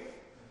you.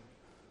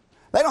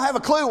 They don't have a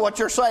clue what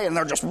you're saying.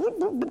 They're just,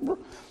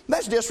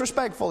 that's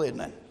disrespectful,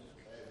 isn't it?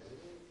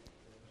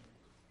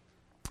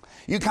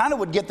 You kind of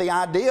would get the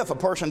idea if a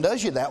person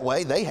does you that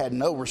way, they had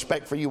no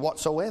respect for you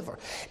whatsoever.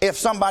 If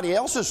somebody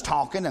else is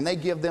talking and they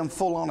give them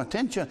full-on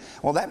attention,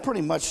 well, that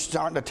pretty much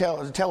starting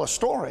to tell a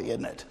story,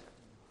 isn't it?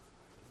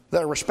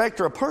 They're a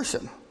respecter of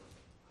person.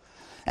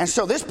 And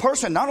so this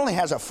person not only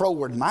has a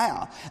froward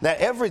mouth, that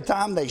every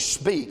time they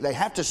speak, they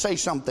have to say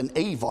something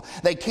evil.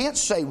 They can't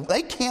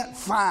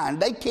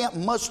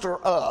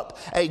muster up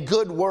a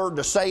good word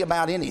to say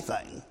about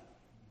anything.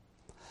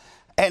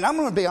 And I'm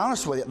going to be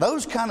honest with you,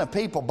 those kind of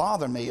people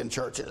bother me in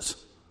churches.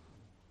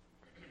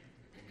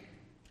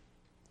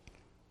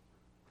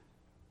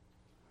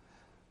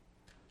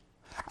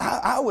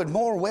 I would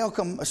more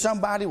welcome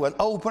somebody with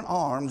open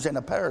arms and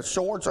a pair of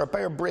shorts or a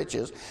pair of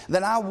breeches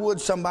than I would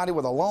somebody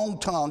with a long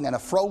tongue and a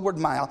froward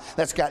mouth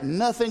that's got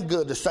nothing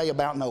good to say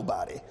about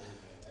nobody.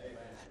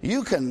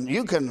 You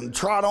can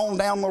trot on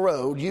down the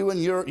road, you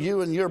and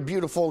your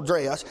beautiful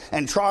dress,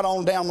 and trot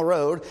on down the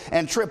road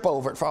and trip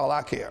over it for all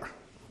I care.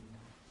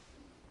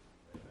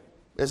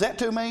 Is that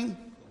too mean?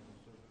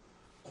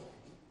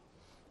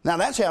 Now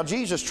that's how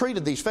Jesus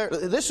treated these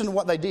Pharisees. Listen to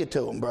what they did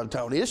to them, Brother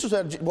Tony. This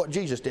is what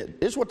Jesus did.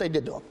 This is what they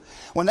did to them.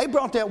 When they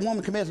brought that woman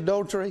to commit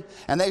adultery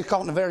and they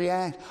caught in the very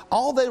act,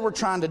 all they were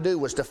trying to do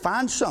was to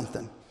find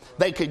something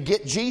they could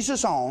get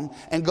Jesus on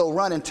and go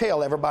run and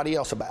tell everybody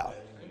else about.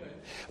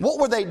 What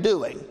were they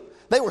doing?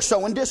 They were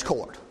sowing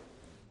discord.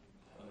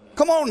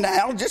 Come on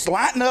now, just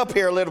lighten up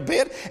here a little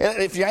bit.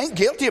 If you ain't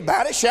guilty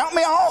about it, shout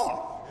me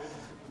on.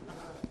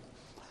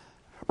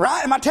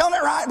 Right? Am I telling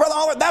it right, Brother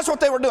Oliver? That's what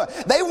they were doing.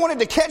 They wanted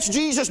to catch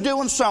Jesus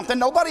doing something.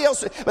 Nobody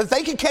else, but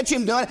they could catch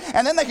him doing it.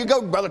 And then they could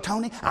go, Brother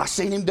Tony, I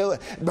seen him do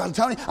it. Brother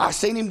Tony, I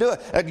seen him do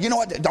it. You know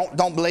what?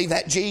 Don't believe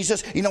that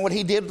Jesus. You know what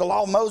he did with the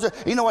law of Moses?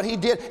 You know what he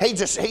did?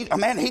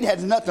 He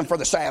had nothing for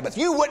the Sabbath.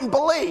 You wouldn't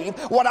believe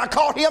what I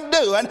caught him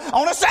doing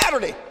on a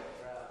Saturday.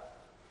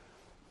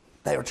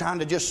 They were trying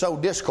to just sow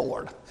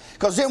discord.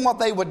 Because then what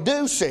they would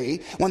do,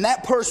 see,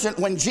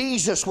 when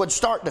Jesus would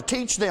start to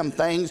teach them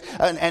things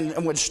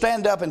and would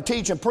stand up and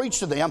teach and preach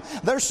to them,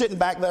 they're sitting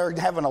back there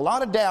having a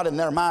lot of doubt in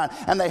their mind,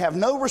 and they have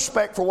no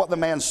respect for what the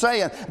man's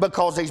saying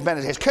because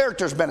his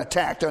character's been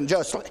attacked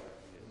unjustly.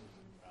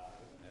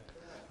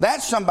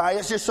 That's somebody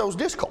that just sows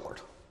discord.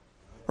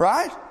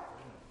 Right?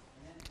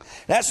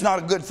 That's not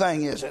a good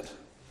thing, is it?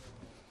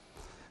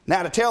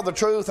 Now, to tell the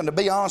truth and to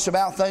be honest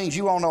about things,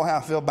 you all know how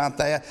I feel about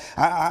that.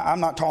 I'm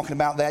not talking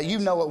about that. You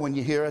know it when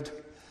you hear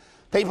it.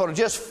 People are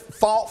just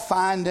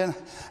fault-finding,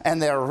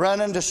 and they're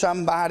running to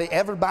somebody,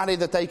 everybody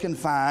that they can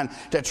find,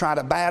 to try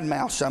to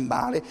badmouth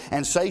somebody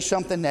and say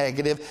something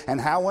negative and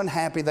how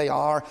unhappy they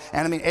are.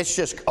 And I mean, it's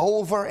just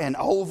over and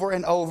over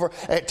and over.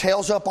 It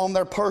tells up on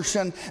their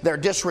person. They're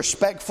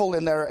disrespectful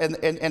in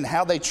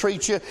how they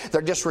treat you.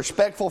 They're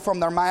disrespectful from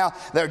their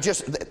mouth.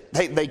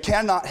 They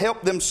cannot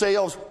help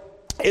themselves.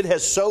 It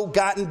has so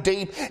gotten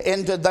deep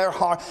into their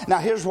heart. Now,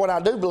 here's what I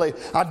do believe.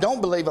 I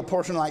don't believe a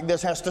person like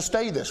this has to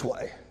stay this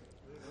way.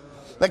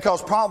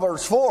 Because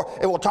Proverbs 4,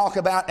 it will talk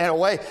about, in a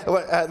way,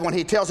 when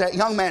he tells that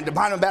young man to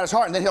bind him about his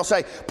heart, and then he'll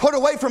say, put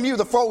away from you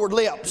the froward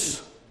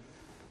lips.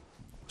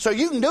 So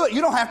you can do it.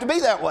 You don't have to be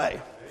that way.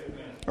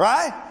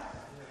 Right?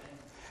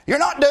 You're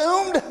not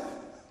doomed.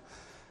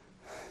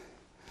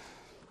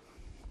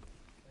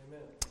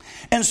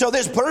 And so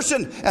this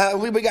person,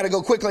 we got to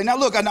go quickly. Now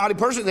look, a naughty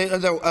person,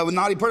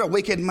 a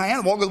wicked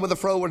man, walketh with a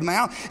froward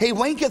mouth. He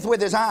winketh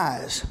with his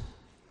eyes.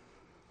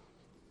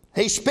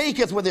 He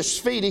speaketh with his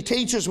feet. He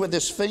teaches with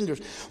his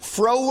fingers.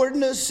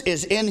 Frowardness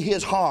is in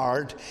his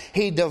heart.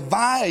 He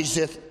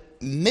deviseth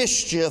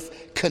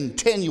mischief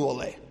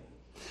continually.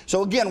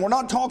 So again, we're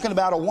not talking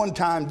about a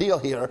one-time deal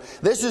here.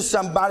 This is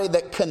somebody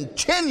that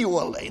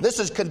this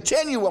is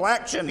continual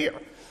action here.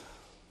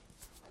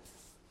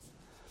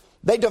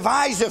 They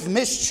deviseth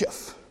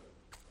mischief.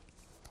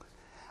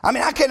 I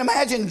mean, I can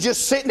imagine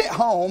just sitting at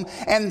home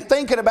and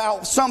thinking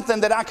about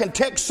something that I can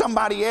text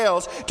somebody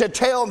else to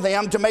tell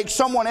them to make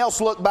someone else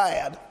look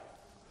bad.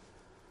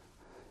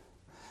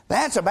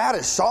 That's about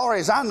as sorry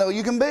as I know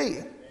you can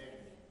be.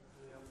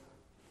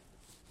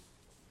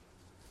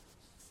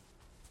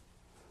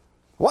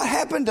 What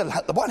happened to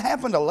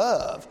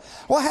love?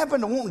 What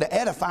happened to wanting to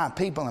edify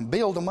people and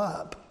build them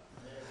up?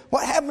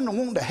 What happened to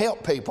wanting to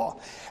help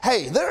people?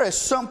 Hey, there is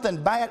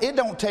something bad. It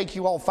don't take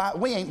you all five.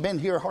 We ain't been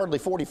here hardly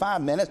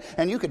 45 minutes,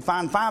 and you could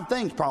find 5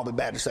 things probably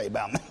bad to say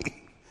about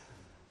me.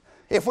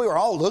 If we were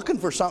all looking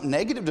for something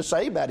negative to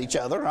say about each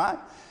other, right?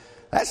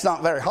 That's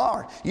not very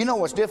hard. You know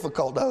what's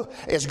difficult, though,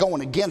 is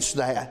going against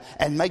that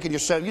and making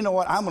yourself, you know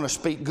what, I'm going to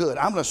speak good.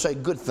 I'm going to say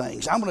good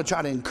things. I'm going to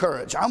try to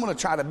encourage. I'm going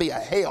to try to be a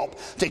help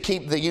to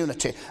keep the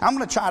unity. I'm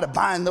going to try to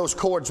bind those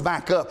cords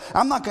back up.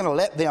 I'm not going to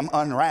let them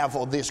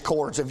unravel these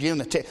cords of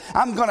unity.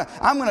 I'm going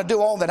to do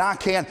all that I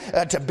can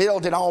to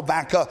build it all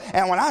back up.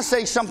 And when I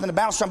say something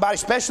about somebody,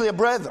 especially a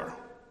brother,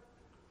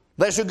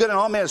 bless you good in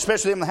all men,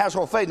 especially in the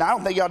household of faith. Now, I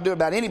don't think you ought to do it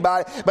about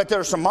anybody, but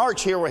there's some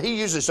marks here where he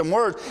uses some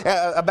words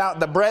about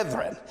the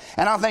brethren.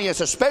 And I think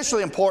it's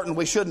especially important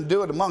we shouldn't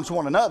do it amongst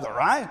one another,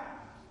 right?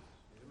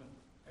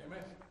 Amen.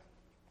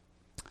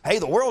 Hey,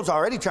 the world's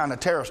already trying to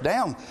tear us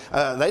down.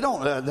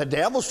 The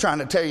devil's trying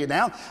to tear you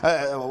down.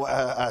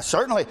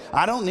 Certainly,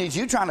 I don't need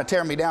you trying to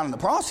tear me down in the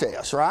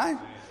process, right?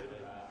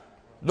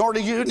 Nor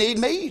do you need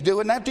me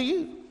doing that to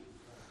you.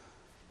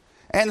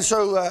 And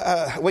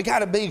so we got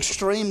to be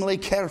extremely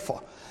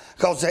careful.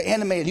 Because the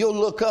enemy, you'll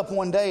look up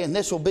one day and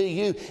this will be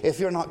you if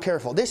you're not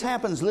careful. This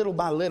happens little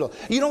by little.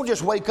 You don't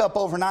just wake up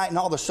overnight and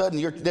all of a sudden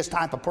you're this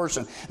type of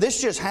person.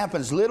 This just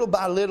happens little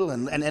by little,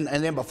 and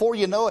then before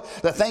you know it,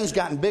 the thing's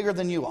gotten bigger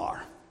than you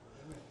are.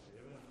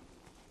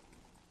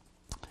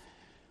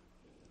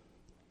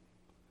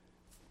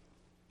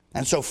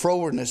 And so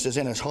frowardness is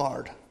in his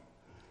heart.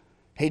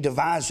 He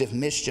deviseth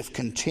mischief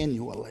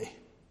continually.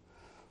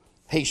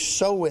 he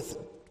soweth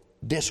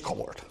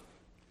discord.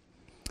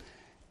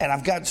 And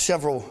I've got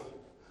several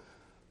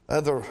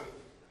other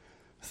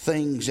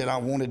things that I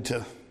wanted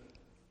to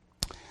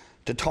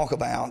talk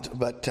about,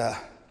 but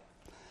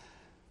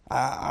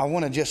I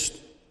want to just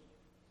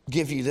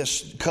give you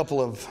this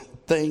couple of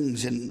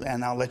things,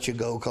 and I'll let you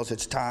go because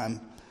it's time.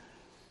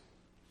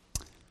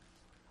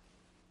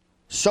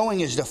 Sowing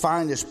is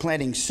defined as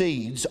planting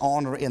seeds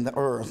on or in the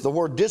earth. The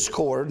word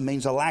discord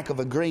means a lack of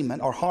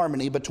agreement or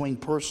harmony between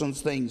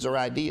persons, things, or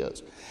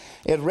ideas.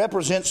 It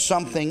represents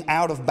something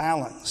out of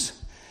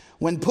balance.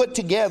 When put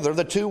together,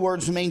 the two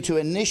words mean to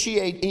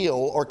initiate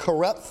ill or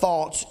corrupt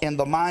thoughts in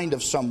the mind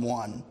of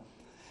someone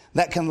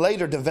that can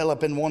later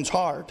develop in one's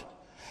heart.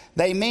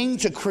 They mean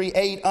to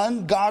create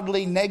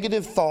ungodly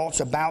negative thoughts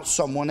about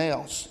someone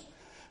else.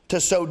 To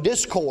sow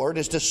discord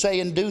is to say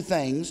and do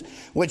things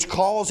which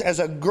cause as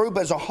a group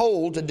as a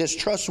whole to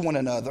distrust one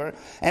another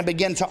and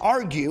begin to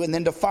argue and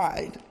then to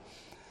fight.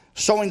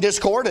 Sowing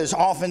discord is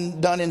often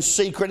done in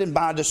secret and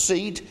by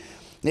deceit.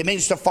 It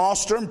means to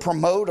foster and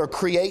promote or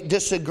create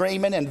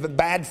disagreement and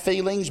bad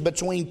feelings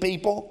between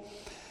people.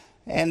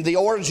 And the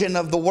origin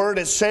of the word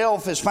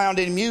itself is found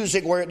in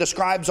music, where it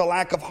describes a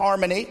lack of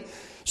harmony.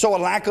 So a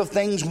lack of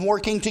things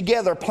working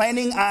together,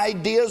 planning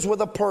ideas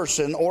with a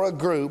person or a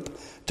group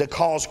to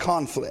cause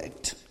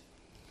conflict.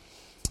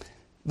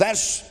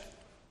 That's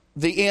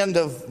the end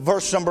of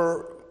verse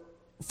number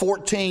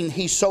 14.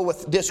 He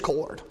soweth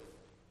discord.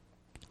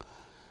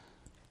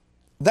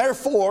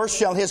 Therefore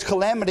shall his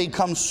calamity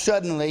come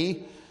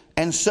suddenly,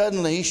 and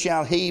suddenly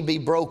shall he be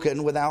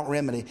broken without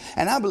remedy.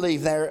 And I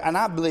believe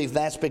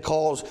that's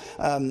because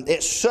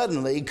it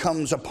suddenly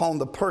comes upon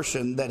the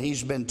person that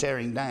he's been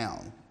tearing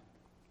down.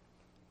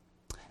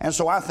 And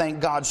so I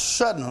think God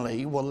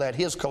suddenly will let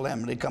his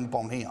calamity come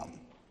upon him.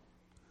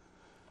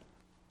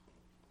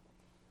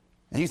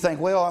 And you think,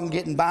 well, I'm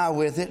getting by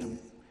with it.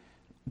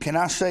 Can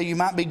I say you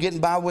might be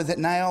getting by with it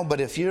now? But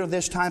if you're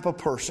this type of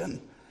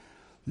person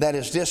that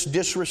is this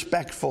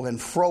disrespectful and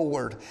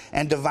froward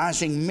and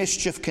devising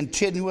mischief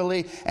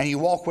continually, and you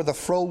walk with a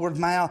froward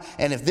mouth,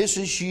 and if this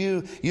is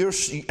you,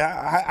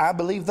 I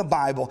believe the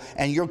Bible,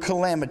 and your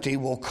calamity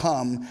will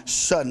come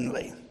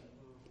suddenly,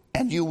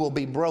 and you will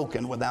be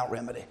broken without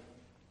remedy.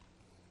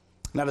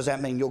 Now, does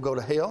that mean you'll go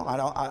to hell?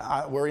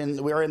 We're in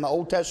the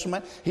Old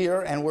Testament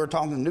here, and we're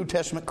talking New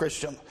Testament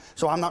Christian.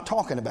 So I'm not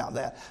talking about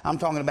that. I'm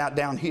talking about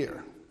down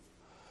here.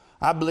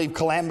 I believe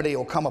calamity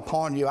will come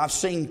upon you. I've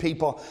seen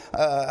people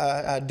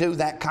do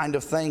that kind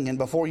of thing, and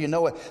before you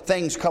know it,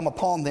 things come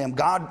upon them.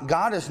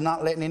 God is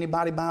not letting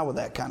anybody by with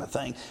that kind of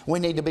thing. We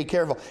need to be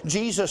careful.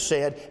 Jesus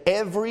said,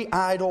 every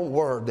idle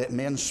word that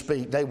men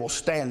speak, they will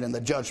stand in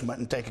the judgment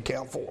and take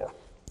account for.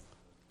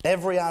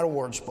 Every idle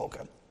word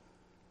spoken.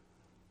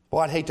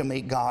 Well, I'd hate to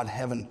meet God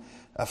having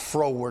a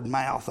froward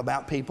mouth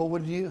about people,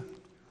 would you?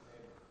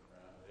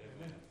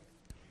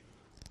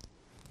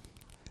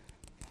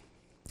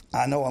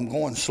 I know I'm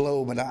going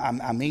slow, but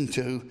I mean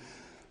to.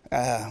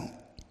 And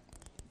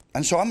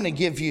so I'm going to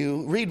give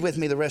you, read with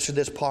me the rest of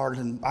this part,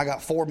 and I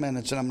got 4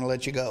 minutes and I'm going to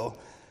let you go.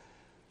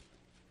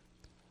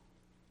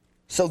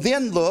 So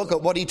then look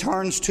at what he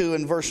turns to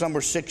in verse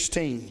number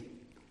 16.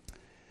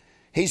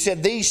 He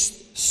said,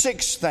 these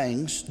 6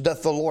 things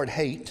doth the Lord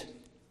hate.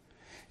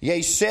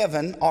 Yea,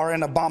 7 are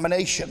an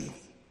abomination.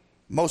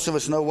 Most of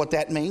us know what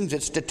that means.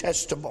 It's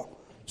detestable.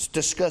 It's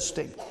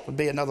disgusting, would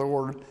be another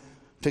word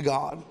to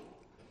God.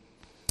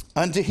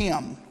 Unto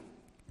him,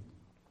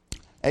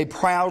 a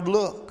proud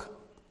look,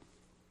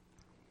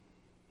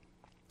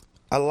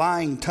 a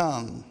lying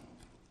tongue.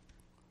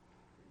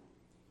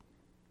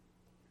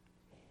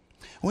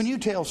 When you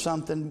tell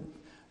something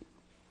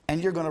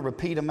and you're going to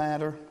repeat a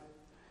matter,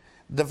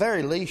 the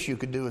very least you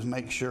could do is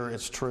make sure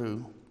it's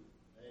true.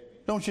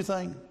 Don't you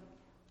think?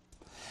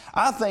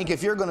 I think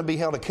if you're going to be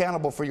held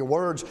accountable for your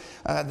words,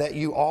 that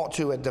you ought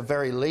to, at the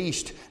very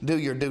least, do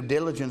your due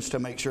diligence to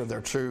make sure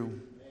they're true.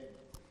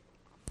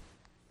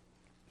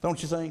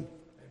 Don't you think?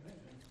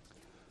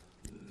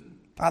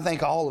 I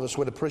think all of us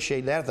would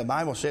appreciate that. If the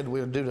Bible said we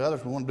would do to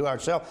others, we want to do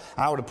ourselves,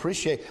 I would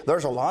appreciate.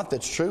 There's a lot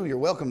that's true you're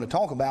welcome to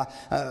talk about,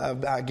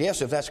 I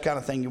guess, if that's the kind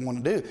of thing you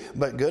want to do.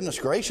 But goodness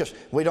gracious,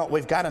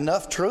 we've got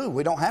enough true.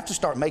 We don't have to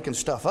start making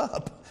stuff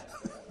up.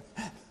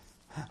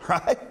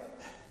 Right?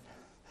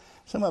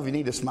 Some of you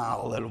need to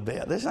smile a little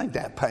bit. This ain't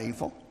that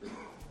painful.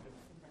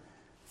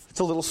 It's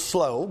a little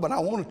slow, but I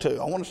want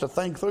us to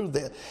think through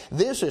this.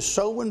 This is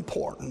so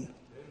important.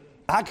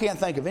 I can't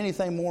think of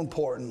anything more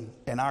important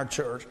in our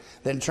church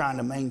than trying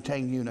to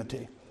maintain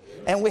unity.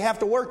 And we have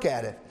to work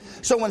at it.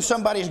 So when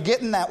somebody's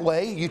getting that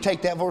way, you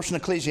take that verse in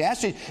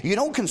Ecclesiastes, you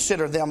don't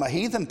consider them a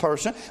heathen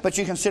person, but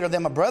you consider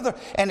them a brother.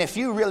 And if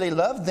you really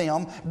love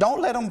them,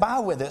 don't let them by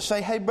with it.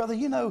 Say, hey, brother,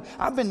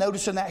 I've been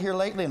noticing that here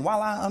lately. And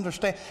while I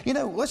understand,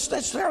 let's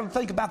start to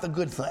think about the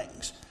good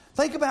things.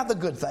 Think about the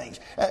good things.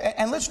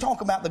 And let's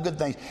talk about the good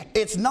things.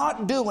 It's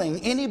not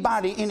doing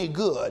anybody any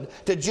good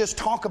to just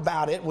talk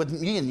about it with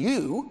me and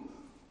you.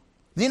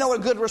 You know a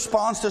good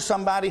response to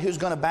somebody who's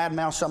going to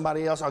badmouth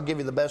somebody else? I'll give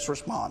you the best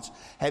response.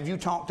 Have you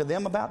talked to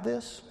them about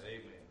this?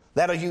 Amen.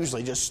 That'll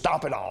usually just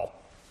stop it all.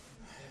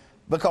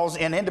 Because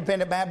in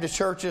independent Baptist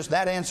churches,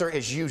 that answer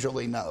is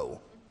usually no.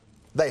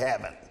 They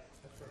haven't.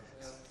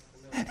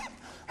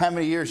 How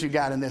many years you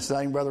got in this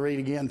thing, Brother Reed,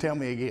 again? Tell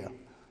me again.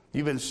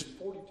 You've been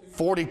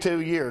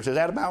 42 years. Is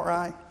that about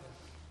right?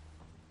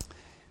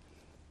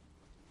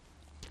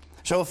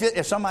 So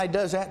if somebody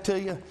does that to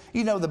you,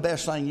 you know the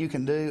best thing you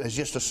can do is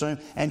just assume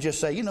and just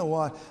say, you know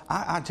what,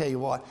 I tell you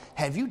what,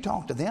 have you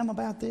talked to them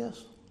about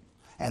this?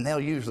 And they'll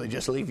usually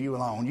just leave you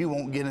alone. You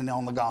won't get in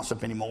on the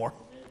gossip anymore.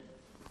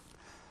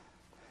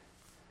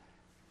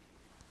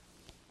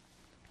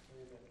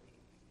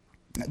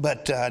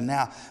 But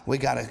now we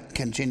got to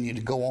continue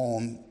to go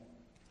on,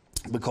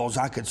 because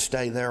I could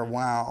stay there a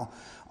while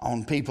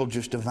on people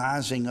just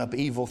devising up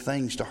evil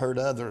things to hurt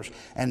others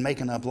and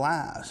making up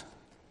lies.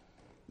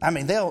 I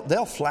mean,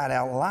 they'll flat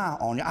out lie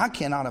on you. I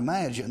cannot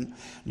imagine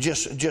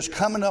just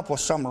coming up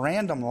with some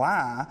random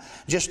lie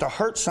just to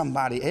hurt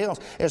somebody else,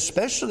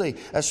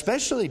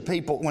 especially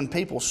people when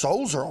people's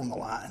souls are on the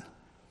line.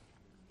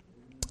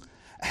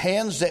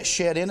 Hands that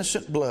shed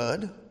innocent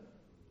blood.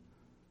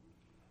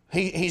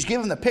 He's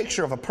given the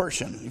picture of a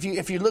person.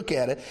 If you look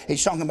at it,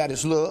 he's talking about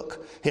his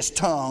look, his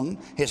tongue,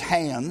 his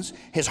hands,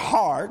 his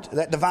heart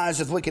that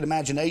deviseth wicked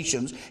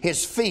imaginations,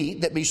 his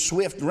feet that be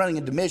swift running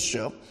into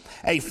mischief,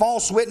 a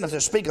false witness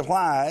that speaketh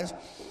lies,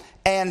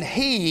 and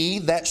he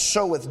that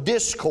soweth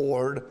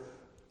discord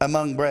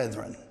among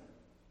brethren.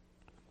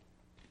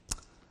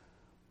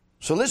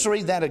 So let's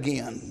read that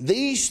again.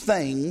 These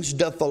things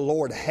doth the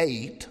Lord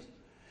hate.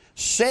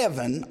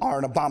 7 are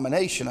an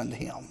abomination unto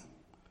him.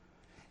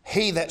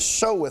 He that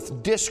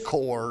soweth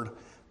discord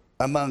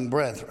among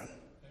brethren.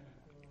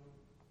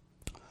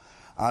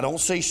 I don't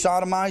see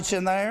sodomites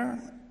in there,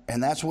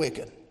 and that's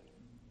wicked.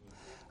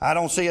 I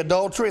don't see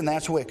adultery, and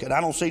that's wicked. I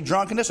don't see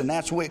drunkenness, and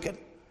that's wicked.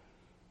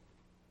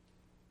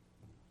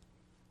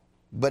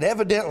 But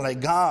evidently,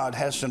 God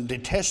has some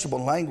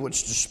detestable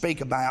language to speak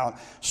about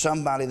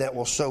somebody that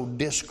will sow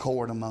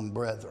discord among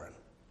brethren.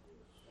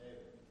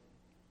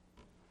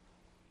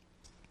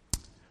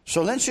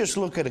 So let's just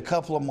look at a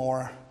couple of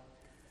more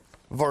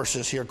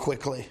verses here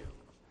quickly.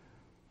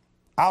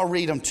 I'll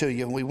read them to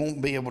you, and we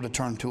won't be able to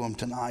turn to them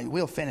tonight.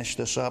 We'll finish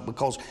this up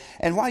because,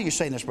 and why are you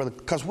saying this, brother?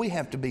 Because we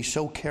have to be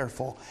so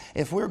careful.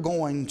 If we're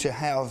going to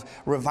have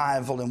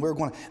revival,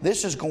 and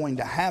this is going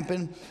to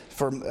happen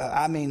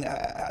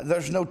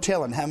there's no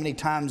telling how many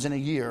times in a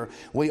year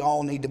we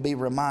all need to be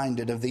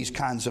reminded of these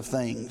kinds of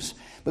things.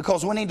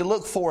 Because we need to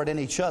look for it in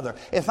each other.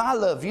 If I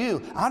love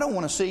you, I don't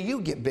want to see you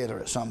get bitter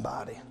at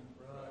somebody.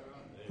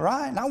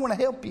 Right? And I want to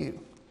help you.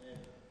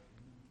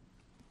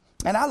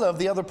 And I love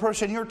the other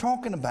person you're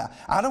talking about.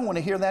 I don't want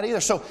to hear that either.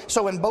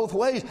 So in both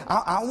ways,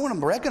 I want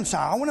to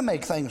reconcile. I want to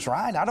make things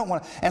right. I don't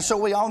want to. And so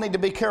we all need to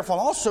be careful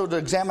also to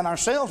examine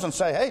ourselves and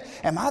say, hey,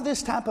 am I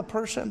this type of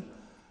person?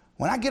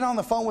 When I get on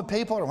the phone with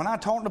people, or when I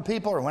talk to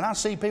people, or when I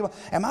see people,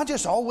 am I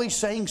just always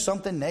saying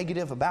something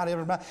negative about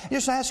everybody?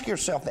 Just ask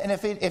yourself. And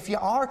if you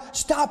are,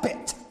 stop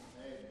it.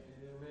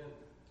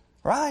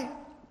 Right?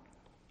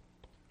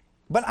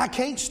 But I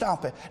can't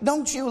stop it.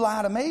 Don't you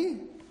lie to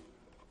me.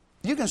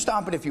 You can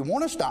stop it if you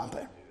want to stop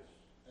it.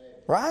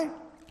 Right?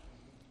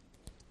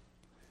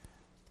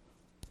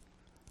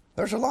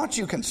 There's a lot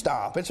you can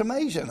stop. It's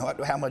amazing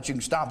how much you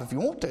can stop if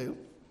you want to.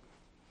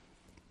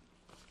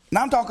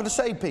 Now I'm talking to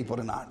saved people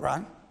tonight,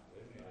 right?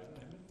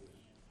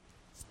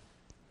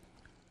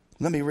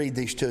 Let me read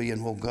these to you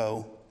and we'll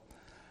go.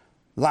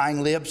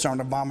 Lying lips are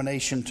an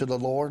abomination to the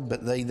Lord,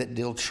 but they that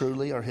deal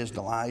truly are his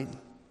delight.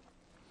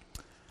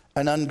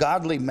 An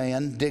ungodly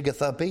man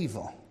diggeth up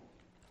evil.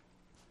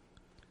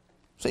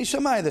 See,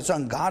 somebody that's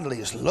ungodly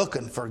is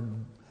looking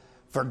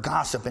for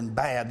gossip and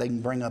bad they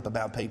can bring up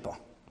about people.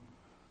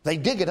 They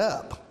dig it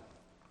up.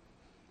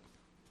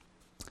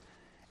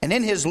 And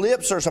in his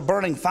lips there's a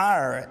burning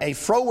fire. A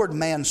froward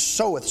man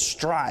soweth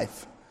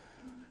strife,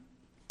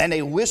 and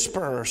a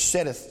whisperer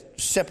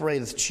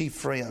separateth chief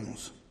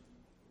friends.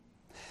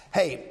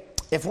 Hey,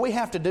 if we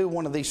have to do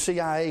one of these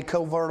CIA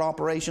covert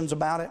operations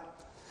about it,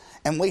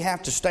 and we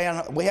have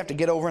to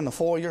get over in the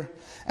foyer,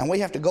 and we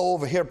have to go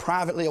over here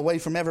privately away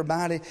from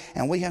everybody,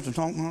 and we have to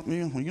talk,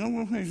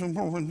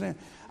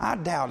 I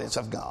doubt it's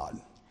of God.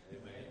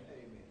 Amen.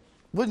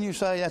 Wouldn't you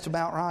say that's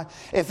about right?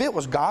 If it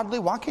was godly,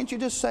 why can't you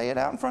just say it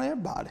out in front of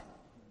everybody?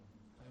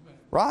 Amen.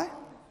 Right?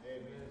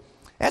 Amen.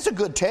 That's a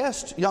good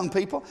test, young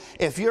people.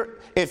 If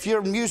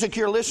your music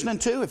you're listening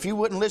to, if you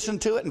wouldn't listen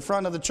to it in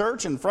front of the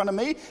church, in front of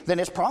me, then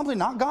it's probably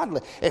not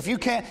godly. If you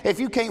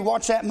can't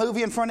watch that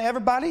movie in front of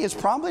everybody, it's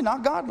probably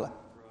not godly.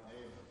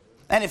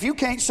 And if you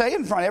can't say it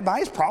in front of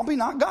everybody, it's probably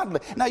not godly.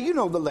 Now, you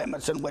know the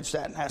limits in which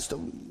that has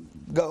to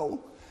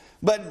go.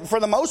 But for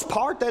the most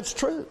part, that's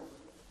true.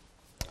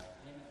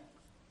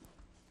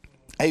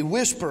 A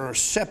whisperer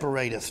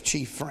separateth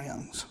chief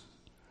friends.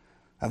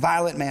 A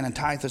violent man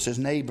enticeth his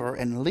neighbor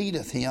and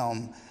leadeth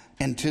him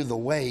into the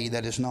way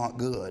that is not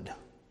good.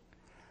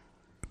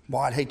 Boy,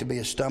 I'd hate to be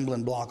a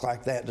stumbling block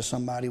like that to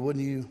somebody,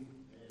 wouldn't you?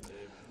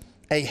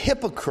 A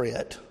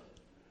hypocrite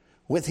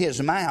with his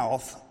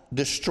mouth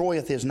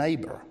destroyeth his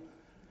neighbor,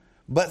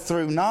 but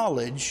through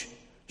knowledge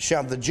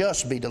shall the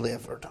just be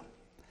delivered.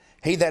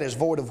 He that is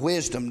void of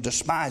wisdom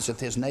despiseth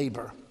his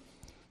neighbor,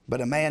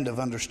 but a man of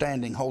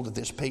understanding holdeth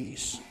his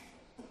peace.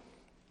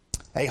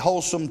 A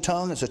wholesome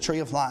tongue is a tree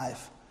of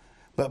life,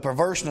 but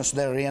perverseness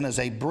therein is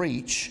a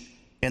breach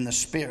in the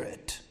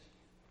spirit.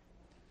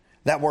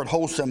 That word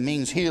wholesome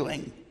means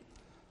healing.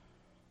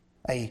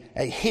 A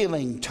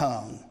healing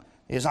tongue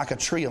is like a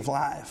tree of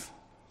life.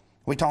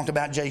 We talked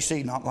about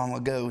JC not long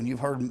ago, and you've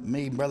heard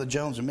me, Brother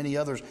Jones, and many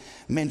others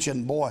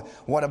mention, boy,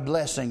 what a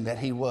blessing that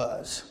he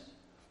was,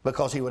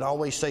 because he would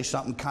always say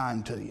something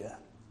kind to you.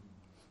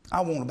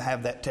 I want to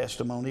have that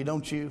testimony,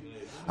 don't you?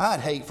 I'd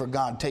hate for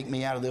God to take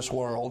me out of this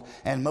world,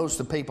 and most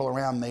of the people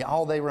around me,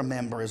 all they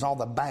remember is all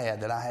the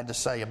bad that I had to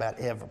say about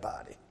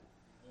everybody.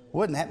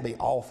 Wouldn't that be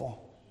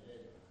awful?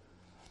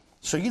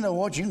 So you know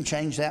what? You can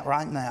change that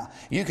right now.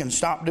 You can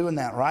stop doing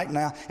that right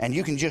now, and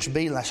you can just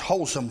be less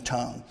wholesome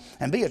tongue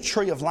and be a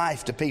tree of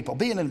life to people.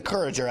 Be an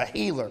encourager, a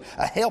healer,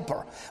 a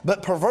helper.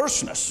 But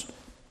perverseness,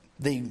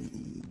 the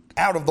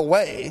out of the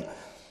way,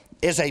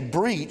 is a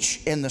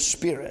breach in the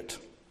spirit.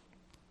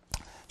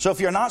 So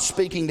if you're not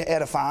speaking to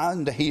edify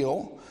and to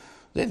heal,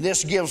 then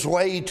this gives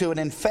way to an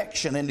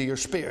infection into your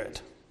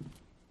spirit.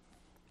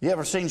 You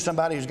ever seen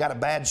somebody who's got a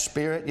bad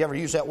spirit? You ever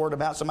use that word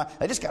about somebody?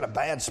 They just got a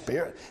bad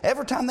spirit.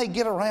 Every time they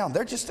get around,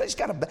 they're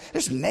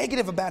just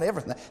negative about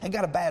everything. They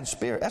got a bad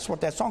spirit. That's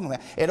what that song was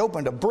about. It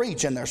opened a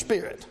breach in their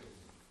spirit.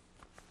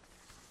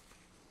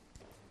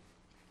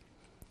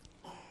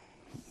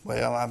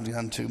 Well, I've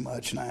done too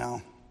much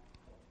now.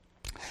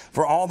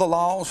 For all the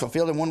laws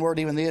fulfilled in one word,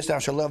 even this, thou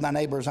shalt love thy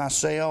neighbor as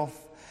thyself.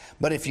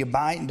 But if you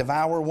bite and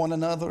devour one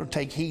another,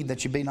 take heed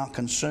that you be not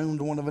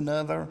consumed one of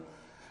another.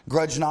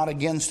 Grudge not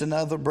against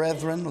another,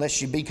 brethren,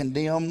 lest you be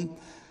condemned.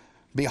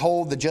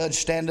 Behold, the judge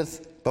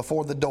standeth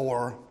before the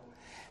door.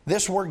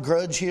 This word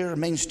grudge here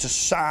means to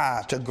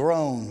sigh, to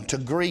groan, to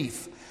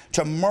grief,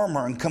 to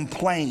murmur and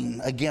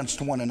complain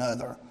against one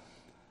another.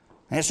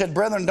 And it said,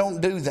 brethren, don't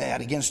do that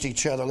against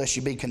each other, lest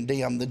you be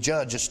condemned. The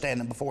judge is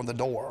standing before the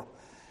door.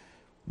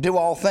 Do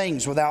all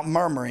things without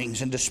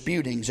murmurings and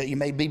disputings, that you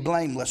may be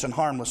blameless and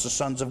harmless, the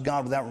sons of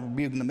God, without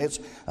rebuke in the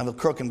midst of a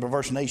crooked and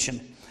perverse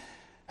nation.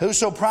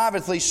 Whoso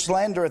privately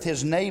slandereth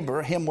his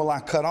neighbor, him will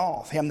I cut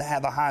off. Him that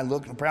hath a high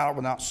look and proud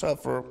will not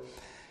suffer.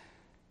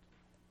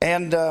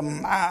 And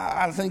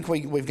I think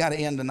we've got to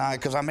end tonight,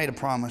 because I made a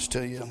promise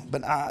to you.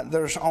 But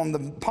there's on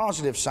the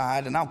positive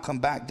side, and I'll come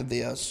back to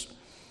this.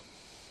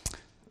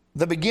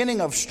 The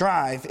beginning of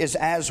strife is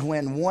as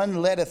when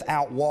one letteth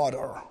out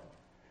water.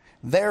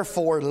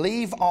 Therefore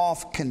leave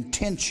off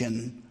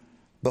contention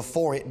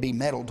before it be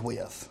meddled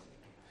with.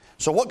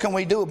 So what can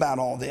we do about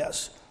all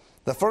this?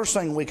 The first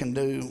thing we can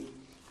do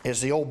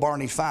is the old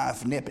Barney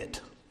Fife, nip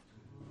it.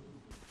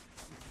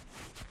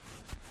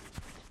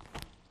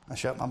 I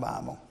shut my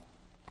Bible.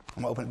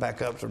 I'm going to open it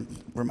back up to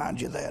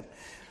remind you of that.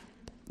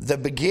 The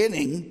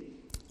beginning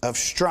of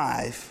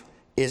strife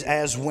is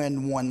as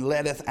when one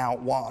letteth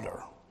out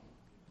water.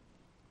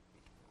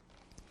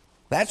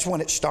 That's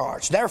when it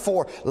starts.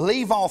 Therefore,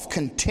 leave off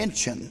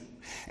contention.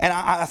 And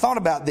I thought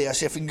about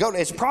this. If you go to,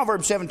 it's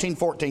Proverbs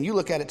 17:14. You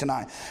look at it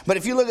tonight. But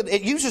if you look at it,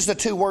 it uses the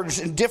two words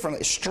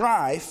differently: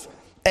 strife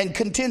and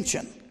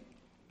contention.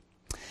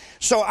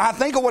 So I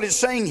think of what it's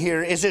saying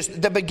here is this: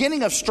 the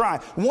beginning of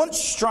strife.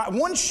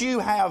 Once you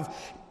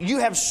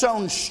have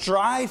sown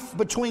strife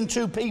between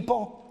two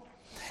people,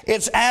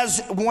 it's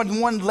as when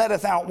one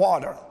letteth out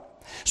water.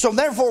 So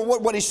therefore,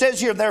 what he says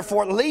here,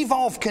 therefore, leave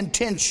off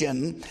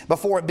contention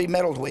before it be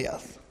meddled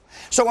with.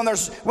 So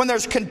when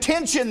there's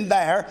contention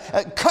there,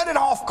 cut it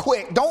off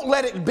quick. Don't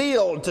let it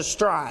build to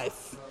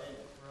strife.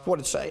 That's what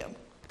it's saying.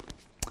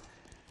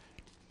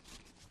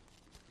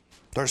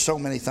 There's so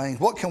many things.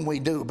 What can we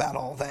do about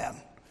all that?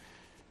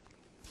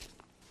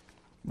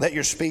 Let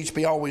your speech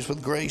be always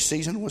with grace,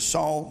 seasoned with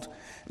salt.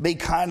 Be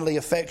kindly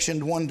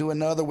affectioned one to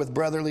another with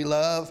brotherly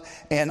love,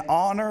 and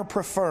honor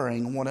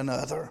preferring one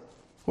another.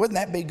 Wouldn't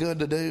that be good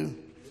to do?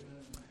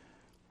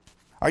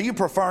 Are you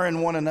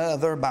preferring one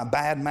another by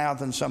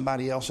bad-mouthing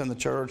somebody else in the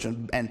church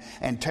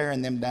and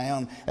tearing them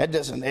down?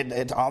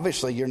 It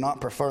obviously you're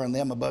not preferring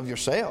them above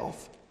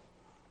yourself.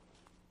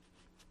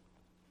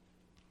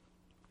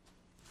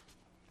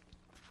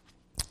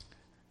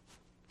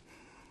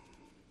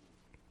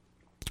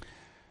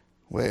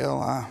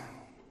 Well,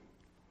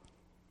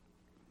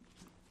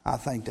 I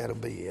think that'll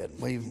be it.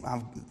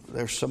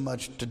 There's so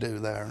much to do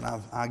there,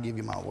 and I give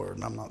you my word,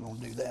 and I'm not going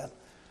to do that.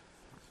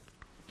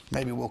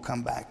 Maybe we'll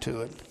come back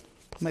to it.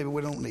 Maybe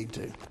we don't need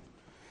to.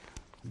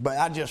 But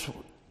I just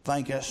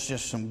think that's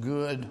just some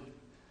good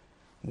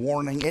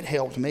warning. It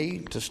helped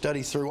me to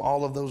study through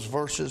all of those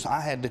verses. I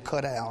had to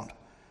cut out,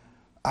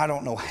 I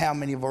don't know how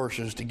many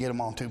verses to get them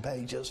on 2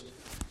 pages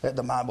that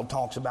the Bible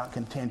talks about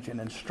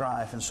contention and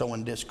strife and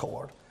sowing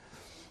discord.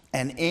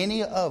 And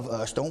any of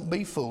us, don't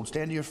be fooled,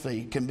 stand to your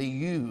feet, can be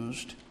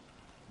used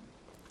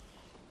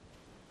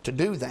to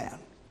do that.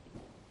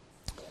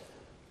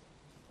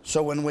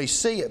 So when we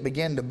see it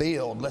begin to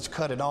build, let's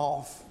cut it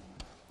off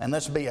and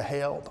let's be a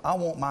help. I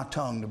want my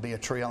tongue to be a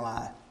tree of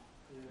life.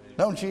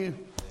 Don't you?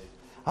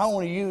 I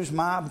want to use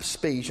my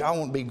speech. I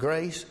want to be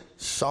grace,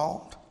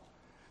 salt,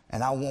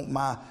 And I want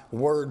my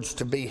words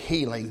to be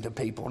healing to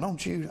people.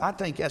 Don't you? I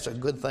think that's a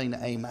good thing to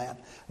aim at.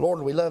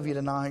 Lord, we love you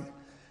tonight.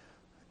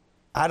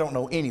 I don't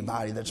know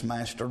anybody that's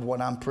mastered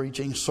what I'm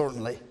preaching.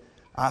 Certainly,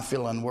 I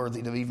feel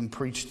unworthy to even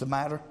preach the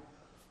matter.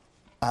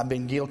 I've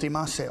been guilty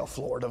myself,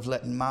 Lord, of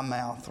letting my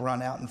mouth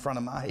run out in front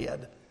of my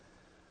head.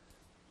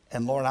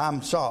 And Lord,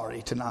 I'm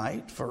sorry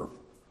tonight for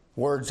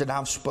words that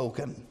I've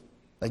spoken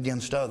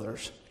against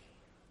others.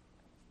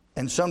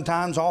 And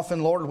sometimes,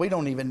 often, Lord, we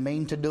don't even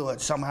mean to do it.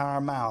 Somehow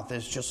our mouth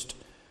is just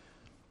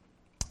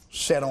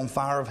set on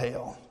fire of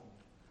hell.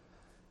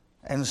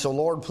 And so,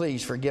 Lord,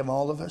 please forgive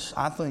all of us.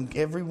 I think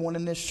everyone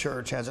in this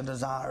church has a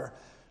desire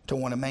to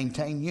want to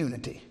maintain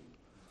unity.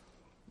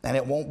 And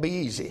it won't be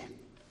easy,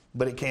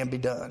 but it can be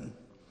done.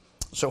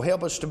 So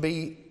help us to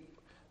be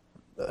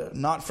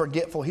not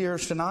forgetful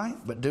hearers tonight,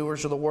 but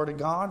doers of the Word of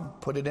God.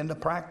 Put it into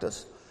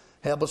practice.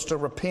 Help us to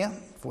repent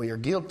if we are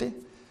guilty.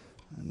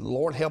 And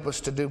Lord, help us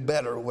to do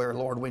better where,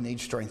 Lord, we need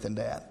strength in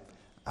that.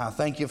 I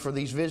thank you for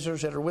these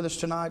visitors that are with us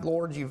tonight.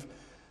 Lord, you've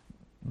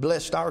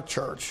blessed our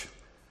church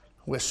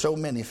with so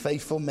many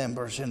faithful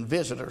members and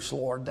visitors,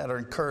 Lord, that are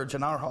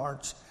encouraging our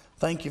hearts.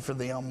 Thank you for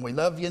them. We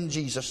love you in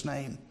Jesus'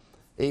 name.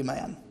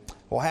 Amen.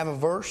 We'll have a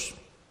verse.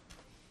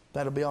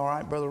 That'll be all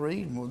right, Brother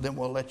Reed. Then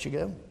we'll let you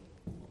go.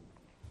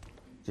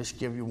 Just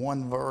give you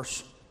one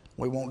verse.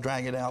 We won't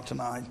drag it out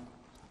tonight.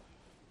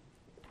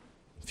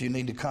 If you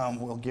need to come,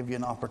 we'll give you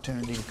an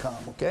opportunity to come,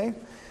 okay?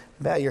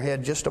 Bow your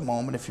head just a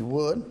moment, if you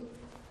would.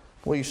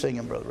 What are you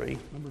singing, Brother Reed?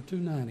 Number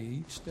 290,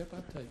 each step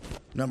I take.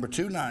 Number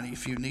 290,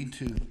 if you need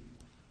to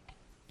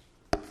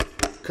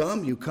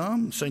come, you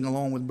come. Sing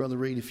along with Brother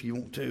Reed if you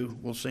want to.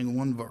 We'll sing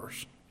one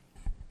verse.